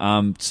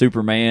 I'm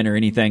Superman or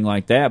anything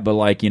like that, but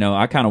like,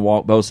 I kind of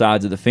walk both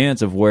sides of the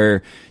fence of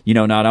where,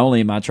 not only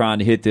am I trying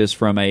to hit this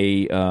from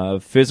a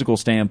physical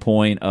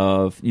standpoint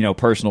of,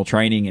 personal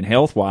training and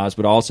health wise,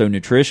 but also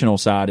nutritional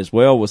side as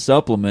well with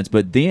supplements.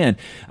 But then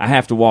I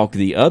have to walk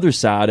the other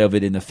side of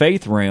it in the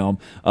faith realm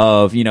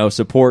of,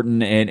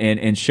 supporting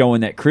and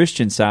showing that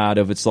Christian side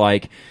of it's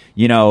like,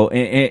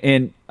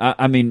 and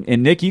I mean,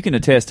 and Nick, you can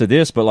attest to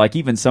this, but like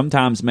even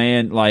sometimes,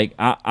 man, like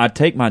I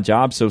take my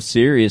job so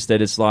serious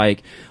that it's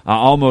like I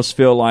almost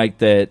feel like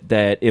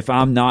that if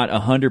I'm not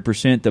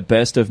 100% the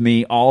best of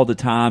me all the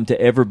time to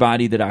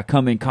everybody that I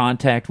come in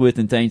contact with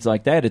and things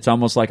like that, it's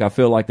almost like I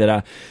feel like that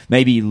I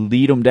maybe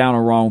lead them down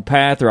a wrong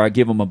path or I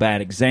give them a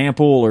bad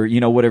example or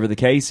whatever the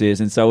case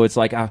is. And so it's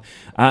like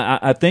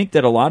I think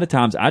that a lot of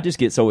times I just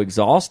get so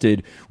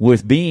exhausted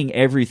with being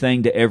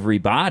everything to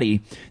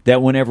everybody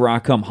that whenever I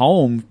come home,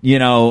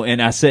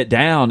 and I sit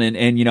down and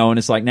and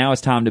it's like now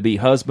it's time to be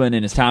husband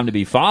and it's time to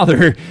be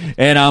father,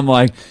 and I'm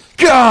like,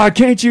 God,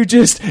 can't you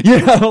just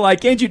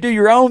can't you do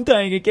your own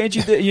thing and can't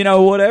you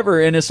do, whatever.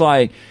 And it's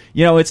like,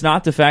 it's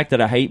not the fact that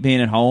I hate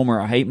being at home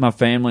or I hate my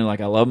family. Like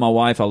I love my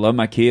wife, I love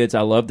my kids,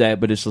 I love that,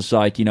 but it's just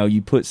like,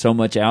 you put so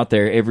much out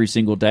there every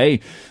single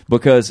day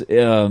because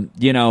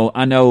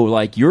I know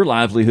like your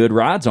livelihood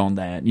rides on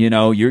that.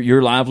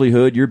 Your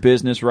livelihood, your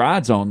business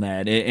rides on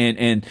that.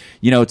 And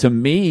to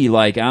me,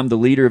 like I'm the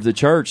leader of the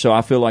church, so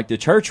I feel like the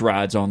church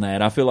rides on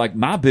that. I feel like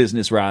my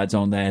business rides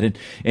on that.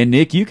 And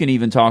Nick, you can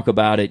even talk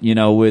about it,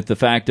 with the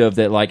fact of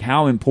that, like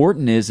how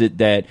important is it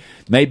that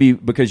maybe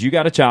because you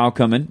got a child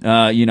coming,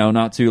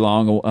 not too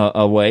long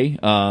away.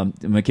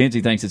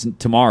 Mackenzie thinks it's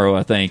tomorrow,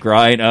 I think,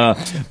 right? But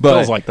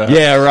feels like that.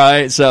 Yeah,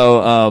 right.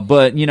 So,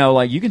 but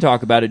like you can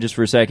talk about it just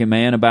for a second,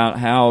 man, about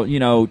how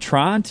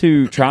trying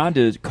to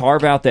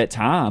carve out that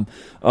time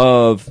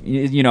of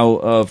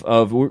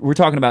we're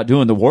talking about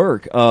doing the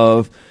work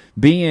of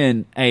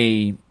being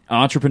a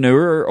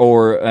entrepreneur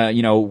or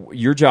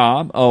your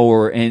job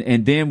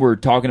and then we're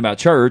talking about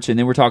church and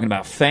then we're talking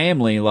about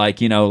family, like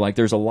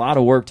there's a lot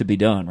of work to be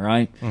done,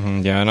 right?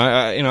 Mm-hmm, yeah.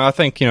 And I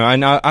think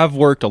I've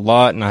worked a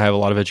lot and I have a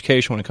lot of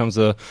education when it comes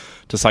to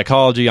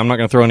psychology. I'm not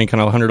going to throw any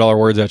kind of $100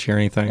 words at you or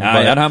anything.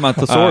 I don't have my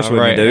thesaurus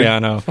with me, dude. Yeah, I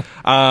know.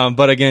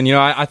 But again,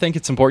 I think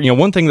it's important.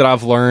 One thing that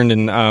I've learned,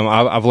 and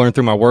I've learned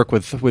through my work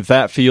with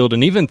that field,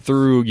 and even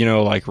through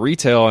like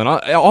retail and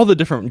all the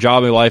different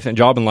job and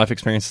life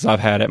experiences I've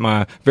had at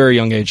my very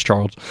young age,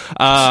 Charles.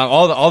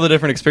 All the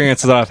different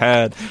experiences that I've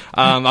had,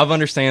 I've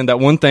understand that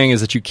one thing is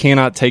that you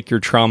cannot take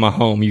your trauma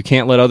home. You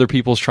can't let other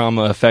people's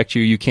trauma affect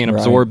you. You can't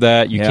absorb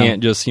that. You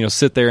can't just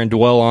sit there and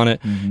dwell on it.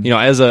 Mm-hmm.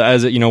 As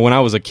a when I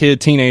was a kid,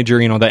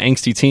 teenager. That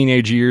angsty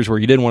teenage years where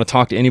you didn't want to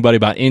talk to anybody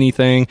about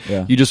anything.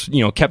 Yeah. You just,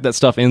 kept that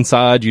stuff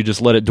inside. You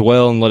just let it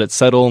dwell and let it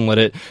settle and let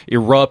it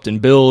erupt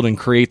and build and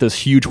create this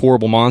huge,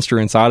 horrible monster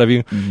inside of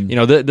you.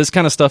 Mm-hmm. This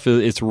kind of stuff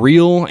it's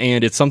real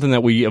and it's something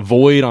that we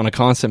avoid on a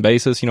constant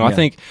basis. I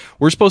think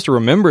we're supposed to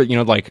remember,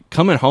 like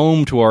coming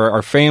home to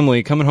our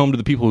family, coming home to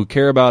the people who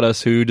care about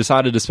us, who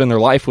decided to spend their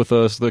life with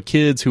us, the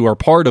kids who are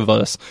part of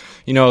us.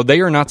 They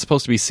are not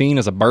supposed to be seen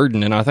as a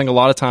burden. And I think a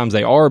lot of times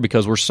they are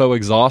because we're so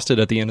exhausted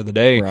at the end of the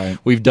day. Right.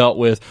 We've dealt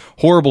with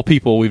horrible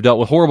people. We've dealt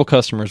with horrible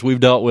customers. We've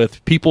dealt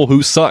with people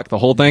who suck. The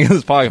whole thing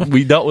is podcast.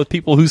 We dealt with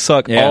people who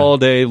suck all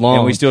day long.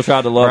 And we still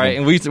try to love them.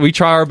 And we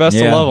try our best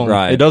to love them.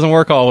 Right. It doesn't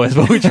work always,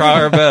 but we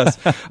try our best.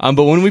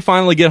 But when we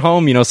finally get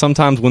home,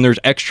 sometimes when there's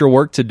extra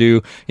work to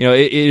do,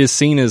 it is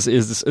seen as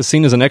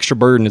an extra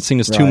burden. It's seen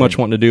as too much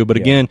wanting to do. But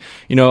again,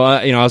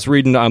 I was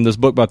reading this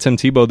book by Tim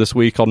Tebow this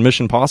week called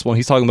Mission Possible, and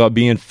he's talking about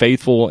being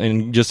faithful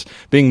and just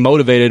being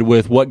motivated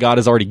with what God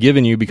has already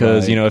given you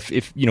because,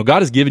 if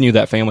God has given you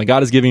that family,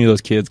 God has given you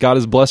those kids, God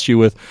has blessed you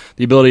with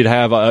the ability to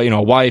have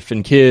a wife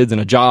and kids and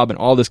a job and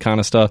all this kind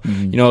of stuff.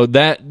 Mm-hmm.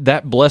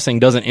 That blessing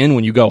doesn't end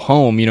when you go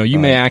home. You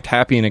may act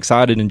happy and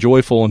excited and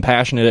joyful and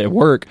passionate at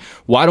work.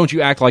 Why don't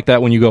you act like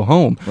that when you go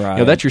home?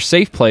 Right. That's your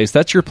safe place.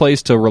 That's your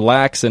place to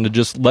relax and to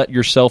just let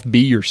yourself be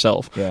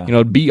yourself.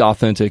 Yeah. Be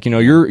authentic.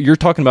 You're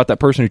talking about that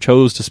person who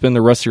chose to spend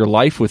the rest of your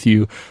life with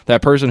you.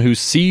 That person who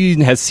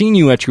has seen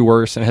you at your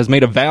worst and has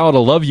made a vow to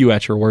love you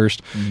at your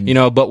worst.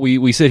 Mm-hmm. But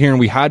we sit here and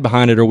we hide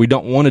behind it, or we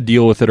don't want to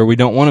deal with it, or we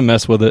don't want to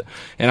mess with it.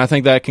 And I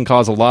think that can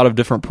cause a lot of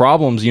different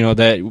problems,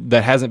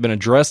 that hasn't been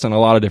addressed in a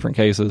lot of different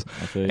cases.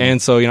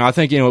 And so, I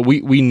think,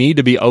 we need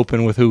to be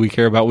open with who we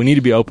care about. We need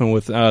to be open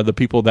with the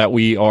people that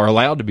we are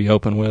allowed to be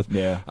open with.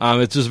 Yeah.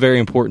 It's just very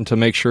important to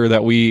make sure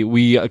that we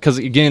because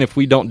again, if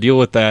we don't deal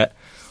with that,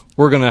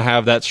 we're going to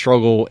have that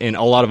struggle in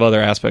a lot of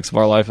other aspects of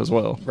our life as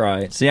well.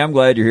 Right. See, I'm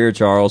glad you're here,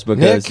 Charles,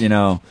 because, Nick,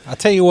 I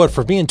tell you what,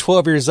 for being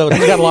 12 years old,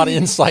 he's got a lot of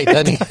insight,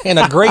 doesn't he? And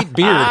a great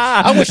beard.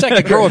 I wish I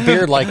could grow a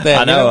beard like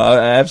that. I know,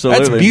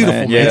 absolutely. That's beautiful,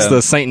 man. man. Yeah. It's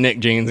the Saint Nick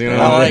genes,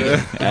 I like it.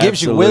 It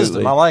gives you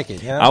wisdom. I like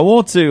it. I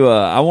want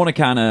to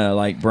kind of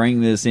like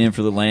bring this in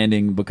for the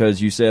landing,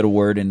 because you said a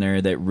word in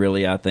there that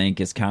really I think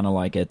is kind of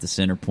like at the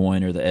center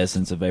point or the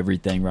essence of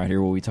everything right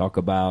here, where we talk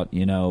about,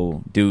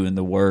 doing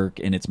the work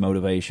and its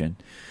motivation.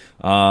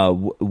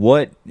 And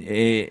we're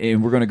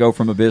going to go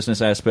from a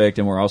business aspect,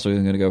 and we're also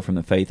going to go from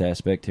the faith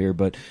aspect here.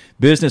 But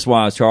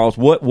business-wise, Charles,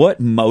 what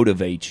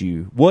motivates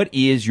you? What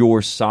is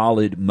your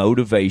solid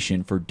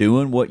motivation for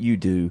doing what you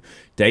do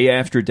day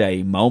after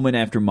day, moment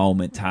after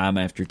moment, time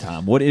after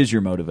time? What is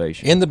your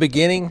motivation? In the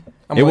beginning,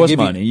 it was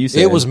money. You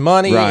said it was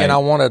money, right. And I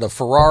wanted a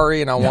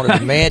Ferrari, and I wanted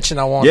a mansion.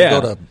 I wanted to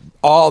go to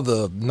all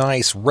the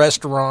nice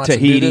restaurants.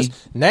 Tahiti. And do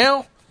this.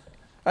 Now,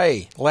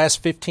 hey,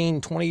 last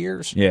 15, 20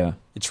 years,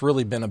 it's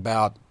really been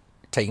about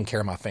taking care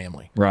of my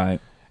family. Right.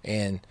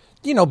 And,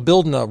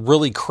 building a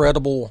really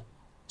credible,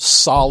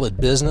 solid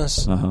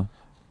business. Uh-huh.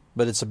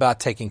 But it's about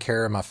taking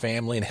care of my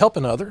family and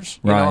helping others.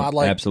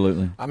 Right.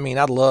 Absolutely. I mean,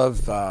 I like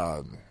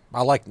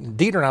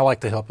Dieter, and I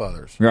like to help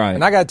others. Right.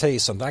 And I got to tell you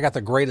something. I got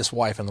the greatest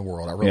wife in the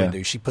world. I really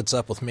do. She puts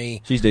up with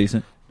me. She's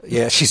decent.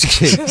 Yeah, she's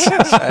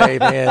hey,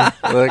 man,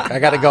 look, I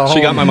got to go home.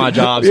 She got my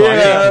job, so I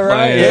can't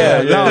complain.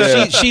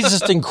 Yeah. She's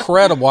just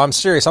incredible. I'm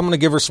serious. I'm going to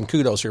give her some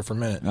kudos here for a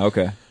minute.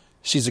 Okay.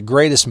 She's the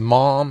greatest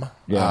mom,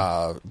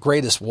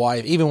 greatest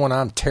wife. Even when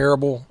I'm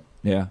terrible,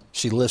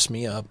 she lifts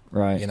me up.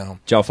 Right. Did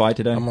y'all fight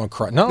today? I'm going to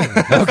cry. No.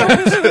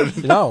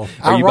 No.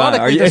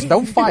 Ironically, there's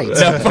no fights.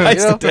 No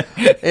fights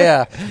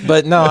Yeah.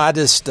 But no, I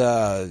just,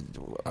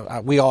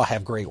 we all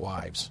have great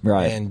wives.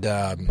 Right. And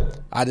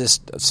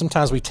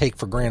sometimes we take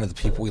for granted the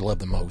people we love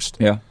the most.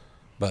 Yeah.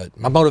 But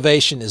my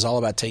motivation is all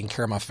about taking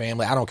care of my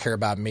family. I don't care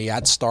about me.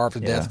 I'd starve to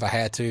death if I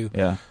had to.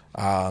 Yeah.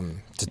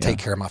 To take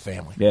care of my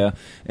family. Yeah.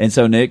 And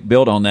so, Nick,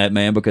 build on that,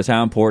 man, because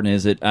how important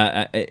is it?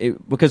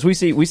 Because we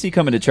see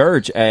coming to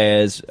church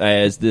as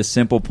this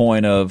simple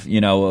point of,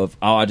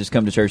 I just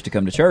come to church to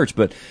come to church.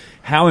 But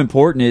how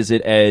important is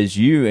it as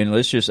you, and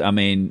let's just,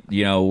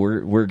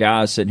 we're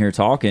guys sitting here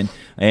talking,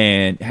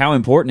 and how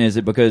important is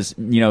it? Because,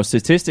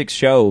 statistics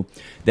show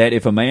that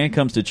if a man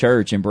comes to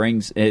church and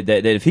brings, that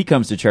if he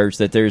comes to church,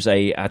 that there's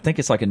I think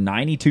it's like a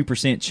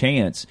 92%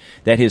 chance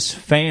that his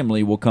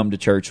family will come to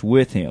church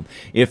with him.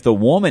 If the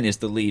woman is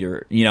the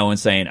leader, and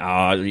saying,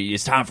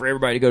 it's time for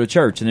everybody to go to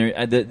church,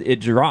 and it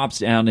drops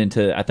down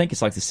into, I think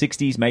it's like the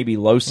 60s, maybe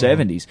low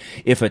 70s.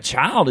 If a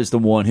child is the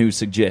one who's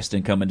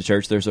suggesting coming to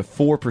church, there's a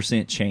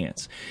 4%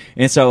 chance.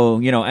 And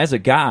so, as a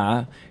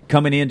guy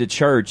coming into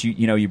church,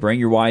 you bring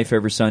your wife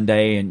every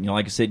Sunday, and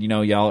like I said,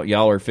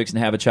 y'all are fixing to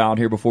have a child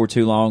here before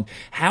too long.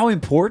 How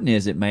important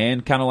is it,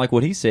 man? Kind of like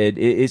what he said,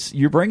 it's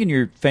you're bringing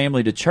your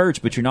family to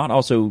church, but you're not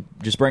also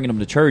just bringing them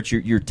to church.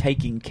 You're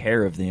taking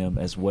care of them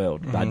as well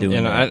by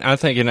doing that. I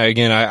think,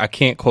 again, I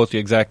can't quote the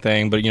exact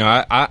thing, but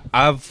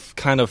I've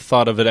kind of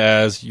thought of it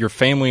as your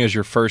family is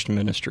your first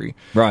ministry.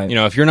 Right.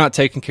 If you're not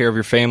taking care of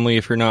your family,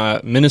 if you're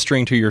not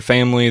ministering to your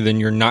family, then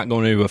you're not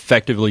going to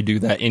effectively do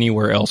that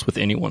anywhere else with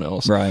anyone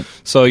else. Right.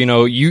 So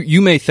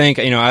you may think,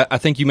 I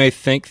think you may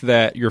think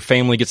that your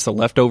family gets the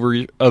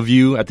leftover of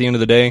you at the end of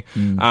the day.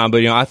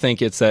 But I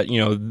think it's that,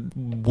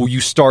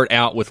 you start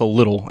out with a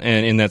little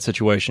in that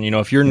situation.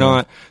 If you're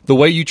not, the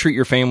way you treat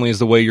your family is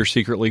the way you're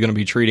secretly going to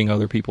be treating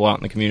other people out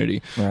in the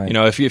community. Right.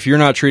 If you're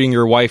not treating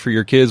your wife or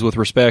your kids with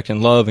respect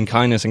and love and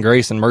kindness and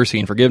grace and mercy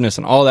and forgiveness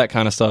and all that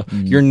kind of stuff,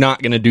 you're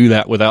not going to do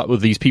that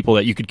with these people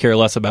that you could care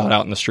less about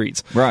out in the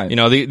streets. Right.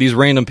 These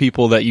random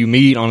people that you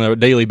meet on a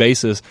daily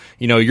basis,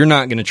 you're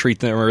not going to treat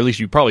them, or at least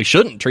you probably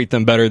shouldn't treat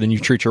them better than you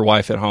treat your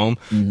wife at home.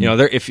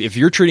 If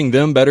you're treating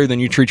them better than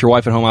you treat your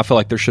wife at home, I feel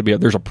like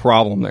there's a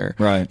problem there.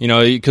 Right.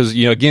 Because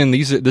again,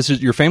 this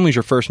is your family's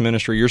your first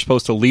ministry. You're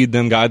supposed to lead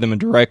them, guide them, and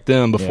direct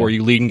them before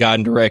you lead and guide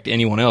and direct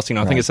anyone else.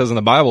 I think it says in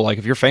the Bible, like,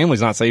 if your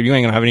family's not saved, you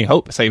ain't gonna have any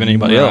hope of saving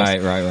anybody else.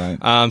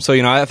 Right. So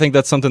I think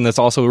that's something that's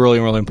also really,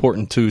 really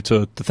important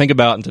to think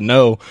about and to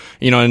know.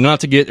 And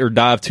not to get or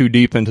dive too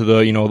deep into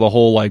the the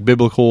whole like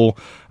biblical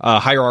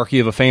hierarchy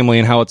of a family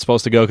and how it's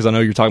supposed to go. Because I know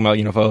you're talking about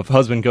if a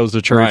husband goes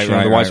to church,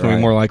 the wife's going to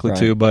be more likely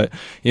to. But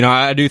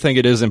I do think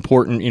it is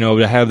important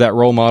to have that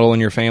role model in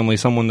your family,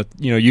 someone that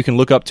you can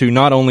look up to,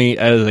 not only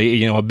as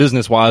a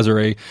business wise or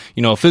a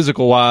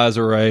physical wise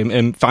or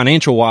a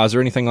financial wise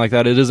or anything like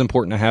that. It is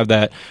important to have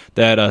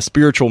that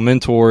spiritual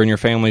mentor in your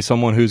family,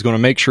 someone who's going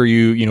to make sure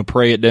you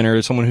pray at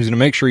dinner, someone who's going to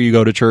make sure you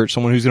go to church,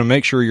 someone who's going to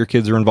make sure your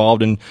kids are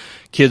involved in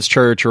kids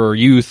church or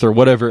youth or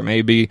whatever it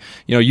may be.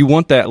 You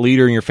want that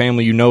leader in your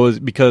family,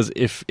 because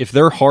if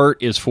their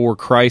heart is for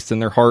Christ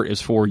and their heart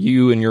is for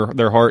you and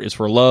their heart is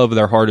for love,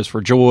 their heart is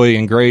for joy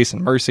and grace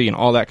and mercy and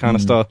all that kind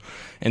of stuff.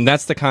 And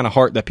that's the kind of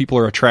heart that people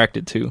are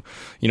attracted to.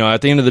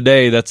 At the end of the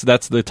day, that's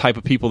the type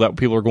of people that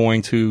people are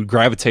going to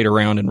gravitate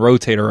around and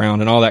rotate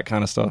around and all that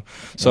kind of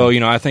stuff. So,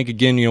 I think,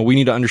 again, we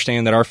need to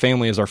understand that our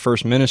family is our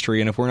first ministry.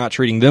 and if we're not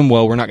treating them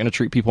well, we're not going to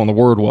treat people in the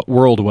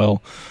world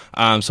well.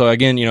 So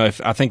again,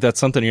 I think that's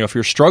something, if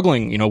you're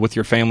struggling, with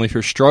your family, if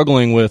you're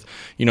struggling with,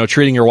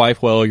 treating your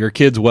wife well, your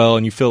kids well,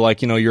 and you feel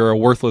like, you're a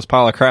worthless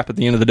pile of crap at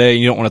the end of the day,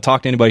 and you don't want to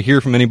talk to anybody,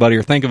 hear from anybody,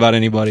 or think about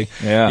anybody.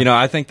 Yeah.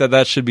 I think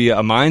that should be a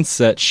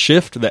mindset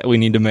shift that we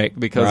need to make,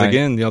 because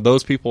again,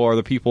 those people are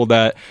the people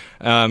that,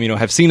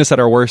 have seen us at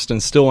our worst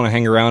and still want to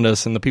hang around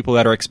us, and the people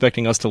that are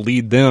expecting us to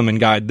lead them and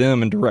guide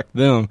them and direct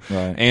them.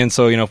 Right. And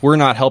so, if we're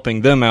not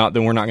helping them out,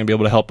 then we're not going to be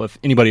able to help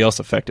anybody else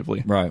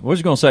effectively. Right. What was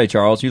you going to say,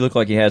 Charles? You look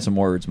like you had some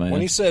words, man.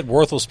 When he said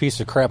worthless piece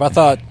of crap, I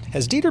thought,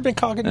 has Dieter been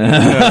talking to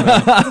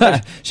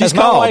me? She's has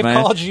my called, wife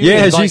man. called you?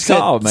 Yeah, and, she's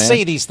called, man.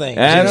 Say these things.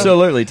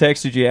 Absolutely.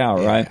 Texted you out,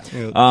 right?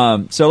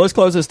 Yeah. So let's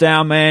close this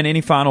down, man.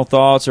 Any final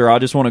thoughts? Or I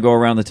just want to go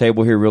around the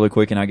table here really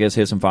quick and I guess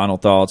hit some final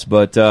thoughts.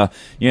 But,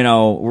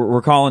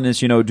 we're calling this,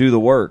 do the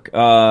work.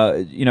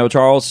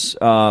 Charles,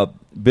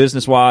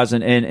 business-wise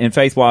and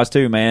faith-wise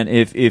too, man.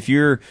 If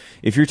you're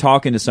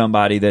talking to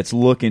somebody that's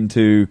looking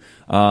to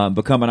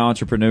become an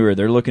entrepreneur,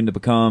 they're looking to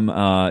become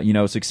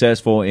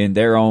successful in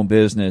their own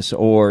business,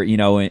 or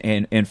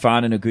and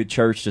finding a good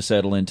church to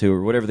settle into,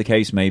 or whatever the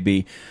case may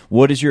be,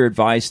 what is your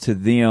advice to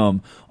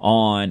them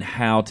on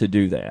how to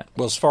do that?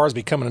 Well, as far as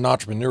becoming an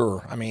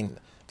entrepreneur,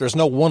 there's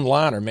no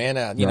one-liner,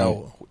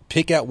 man.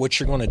 Pick out what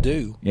you're going to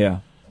do. Yeah.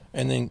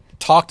 And then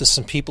talk to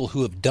some people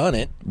who have done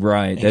it.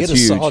 Right. And That's get a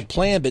huge. solid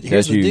plan. But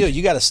here's That's the huge. deal.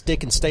 You got to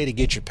stick and stay to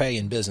get your pay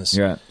in business.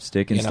 Yeah.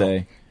 Stick and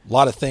stay. A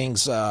lot of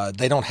things,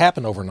 they don't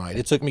happen overnight.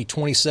 It took me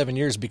 27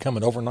 years to become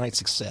an overnight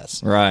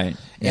success. Right.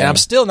 And I'm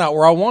still not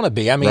where I want to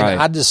be. Right.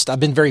 I've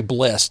been very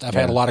blessed. I've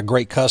had a lot of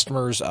great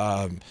customers.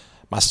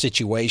 My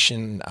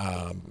situation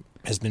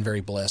has been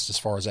very blessed as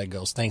far as that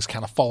goes. Things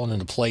kind of falling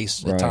into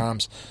place at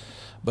times.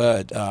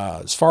 But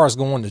as far as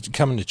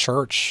coming to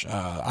church,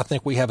 I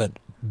think we have a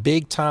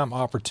big-time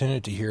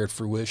opportunity here at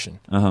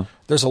Fruition.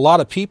 There's a lot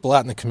of people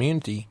out in the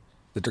community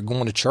that are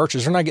going to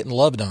churches. They're not getting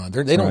loved on.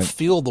 They don't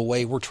feel the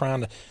way we're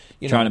trying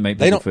to make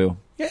people feel.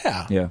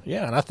 Yeah.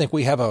 And I think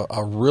we have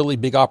a really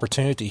big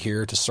opportunity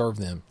here to serve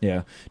them.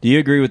 Yeah. Do you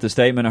agree with the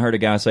statement I heard a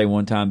guy say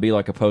one time, be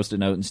like a Post-it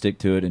note and stick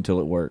to it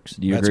until it works?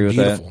 Do you agree with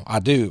that? I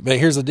do. But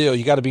here's the deal.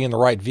 You got to be in the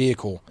right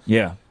vehicle.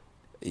 Yeah.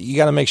 You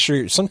got to make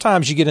sure.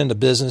 Sometimes you get into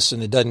business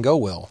and it doesn't go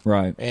well.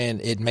 Right. And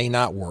it may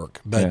not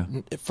work. But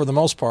for the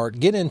most part,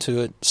 get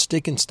into it,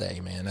 stick and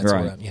stay, man. That's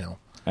right. what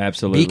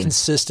Absolutely. Be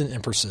consistent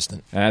and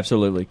persistent.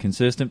 Absolutely.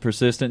 Consistent,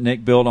 persistent.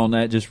 Nick, build on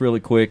that just really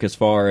quick as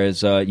far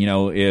as,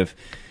 if,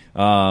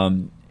 I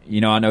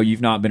know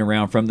you've not been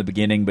around from the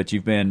beginning, but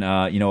you've been,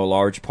 a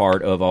large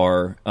part of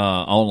our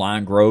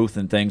online growth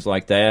and things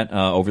like that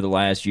over the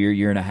last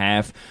year and a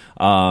half.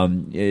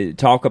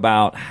 Talk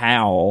about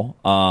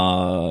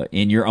how,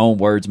 in your own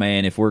words,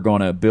 man, if we're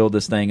going to build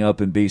this thing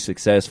up and be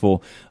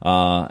successful,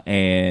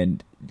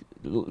 and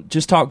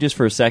just talk just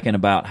for a second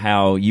about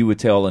how you would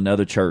tell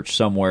another church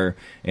somewhere,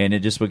 and it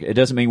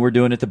doesn't mean we're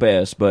doing it the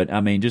best, but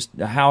just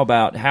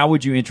how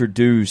would you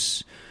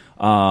introduce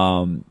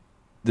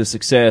the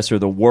success or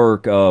the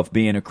work of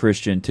being a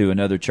Christian to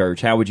another church?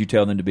 How would you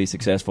tell them to be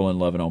successful and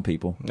loving on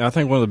people? I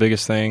think one of the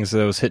biggest things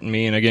that was hitting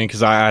me, and again,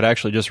 because I had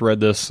actually just read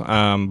this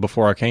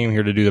before I came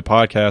here to do the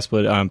podcast,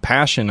 but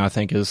passion, I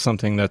think, is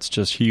something that's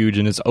just huge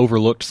and it's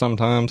overlooked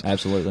sometimes.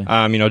 Absolutely.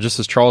 Just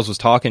as Charles was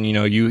talking,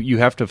 you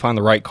have to find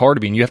the right car to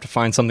be, and you have to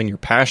find something you're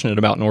passionate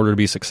about in order to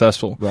be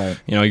successful. Right.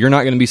 You're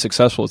not going to be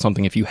successful at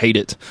something if you hate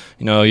it.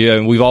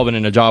 We've all been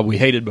in a job we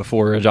hated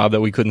before, a job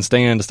that we couldn't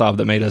stand, a job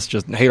that made us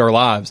just hate our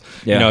lives.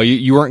 Yeah.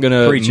 You weren't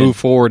going to move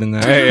forward in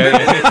that. Hey,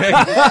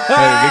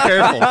 be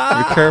careful.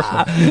 Be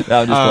careful.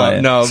 I'm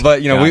just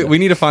playing. We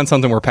need to find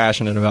something we're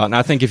passionate about. And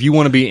I think if you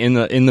want to be in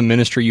the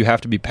ministry, you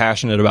have to be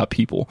passionate about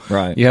people.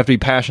 Right. You have to be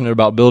passionate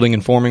about building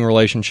and forming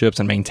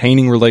relationships and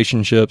maintaining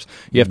relationships.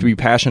 You have to be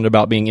passionate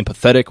about being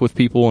empathetic with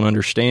people and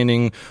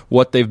understanding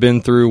what they've been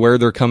through, where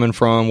they're coming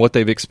from, what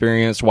they've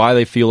experienced, why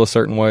they feel a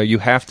certain way. You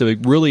have to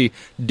really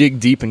dig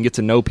deep and get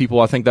to know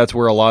people. I think that's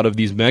where a lot of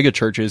these mega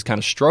churches kind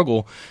of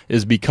struggle,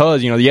 is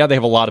because, they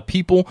have a lot of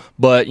people,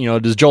 but,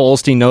 does Joel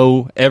Osteen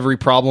know every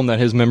problem that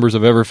his members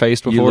have ever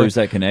faced before? You lose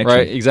that connection.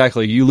 Right,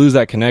 exactly. You lose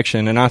that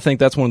connection. And I think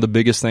that's one of the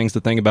biggest things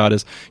to think about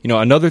is,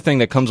 another thing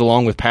that comes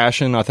along with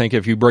passion, I think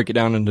if you break it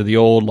down into the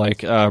old,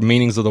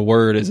 meanings of the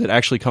word, is it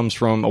actually comes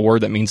from a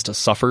word that means to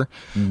suffer.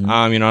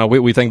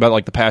 Mm-hmm. We think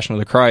about the passion of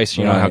the Christ,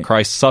 how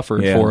Christ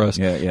suffered for us.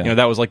 Yeah.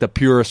 That was the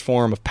purest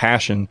form of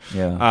passion.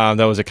 Yeah.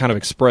 That was a kind of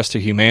expressed to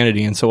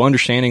humanity. And so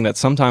understanding that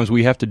sometimes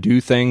we have to do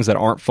things that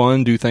aren't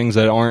fun, do things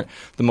that aren't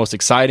the most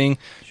exciting,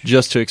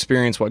 just to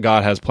experience what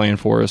God has planned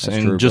for us.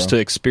 That's true, just bro.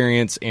 to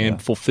experience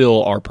and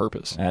fulfill our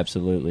purpose.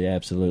 Absolutely.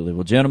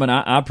 Well, gentlemen,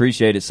 I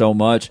appreciate it so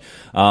much.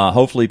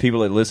 Hopefully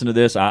people that listen to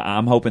this,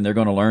 I'm hoping they're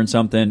going to learn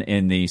something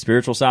in the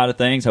spiritual side of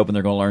things, hoping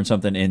they're going to learn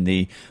something in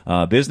the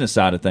business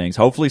side of things.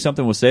 Hopefully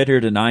something was said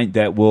here tonight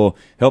that will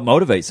help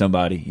motivate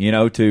somebody,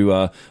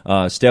 to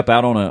step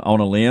out on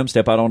a limb,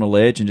 step out on a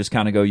ledge, and just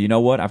kind of go, you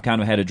know what, I've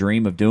kind of had a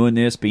dream of doing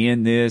this,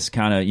 being this,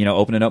 kind of,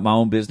 opening up my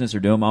own business or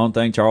doing my own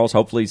thing. Charles,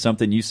 hopefully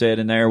something you said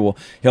in there will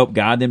help help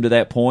guide them to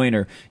that point.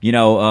 Or, you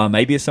know,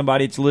 maybe it's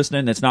somebody that's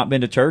listening that's not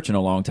been to church in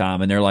a long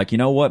time, and they're like, you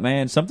know what,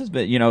 man,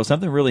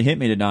 something really hit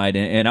me tonight,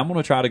 and I'm going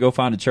to try to go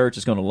find a church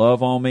that's going to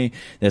love on me,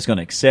 that's going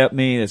to accept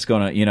me, that's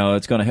going to, you know,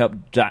 it's going to help,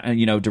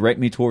 you know, direct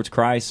me towards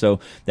Christ. So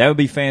that would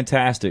be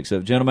fantastic.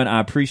 So, gentlemen, I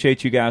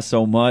appreciate you guys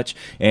so much.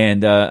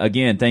 And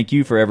again, thank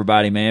you for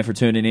everybody, man, for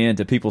tuning in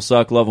to People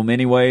Suck, Love Them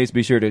Anyways.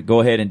 Be sure to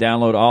go ahead and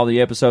download all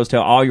the episodes.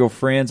 Tell all your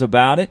friends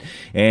about it.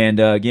 And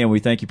again, we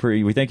thank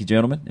you,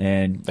 gentlemen.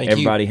 And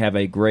everybody have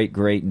a great,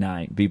 great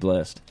night. Be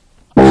blessed.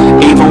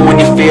 Even when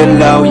you feel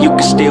low, you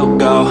can still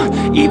go.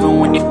 Even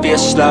when you feel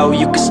slow,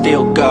 you can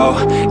still go.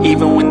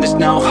 Even when there's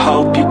no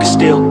hope, you can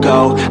still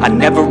go. I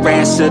never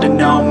answer to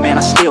no, man,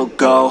 I still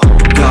go.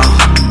 Go.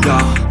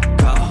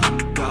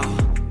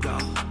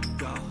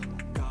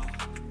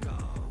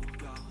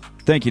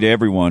 Thank you to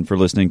everyone for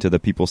listening to the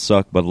People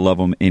Suck But Love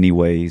Them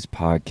Anyways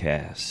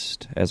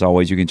podcast. As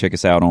always, you can check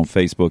us out on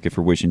Facebook at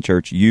Fruition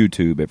Church,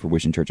 YouTube at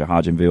Fruition Church of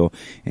Hodgenville,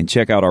 and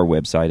check out our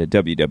website at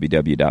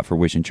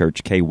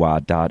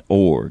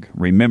www.fruitionchurchky.org.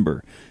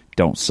 Remember,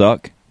 don't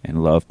suck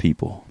and love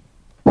people.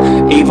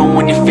 Even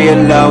when you feel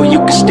low, you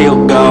can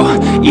still go.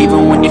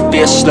 Even when you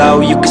feel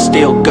slow, you can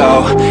still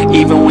go.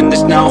 Even when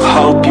there's no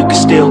hope, you can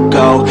still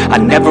go. I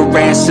never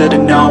answer to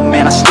no,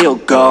 man, I still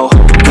go.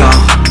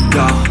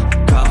 Go.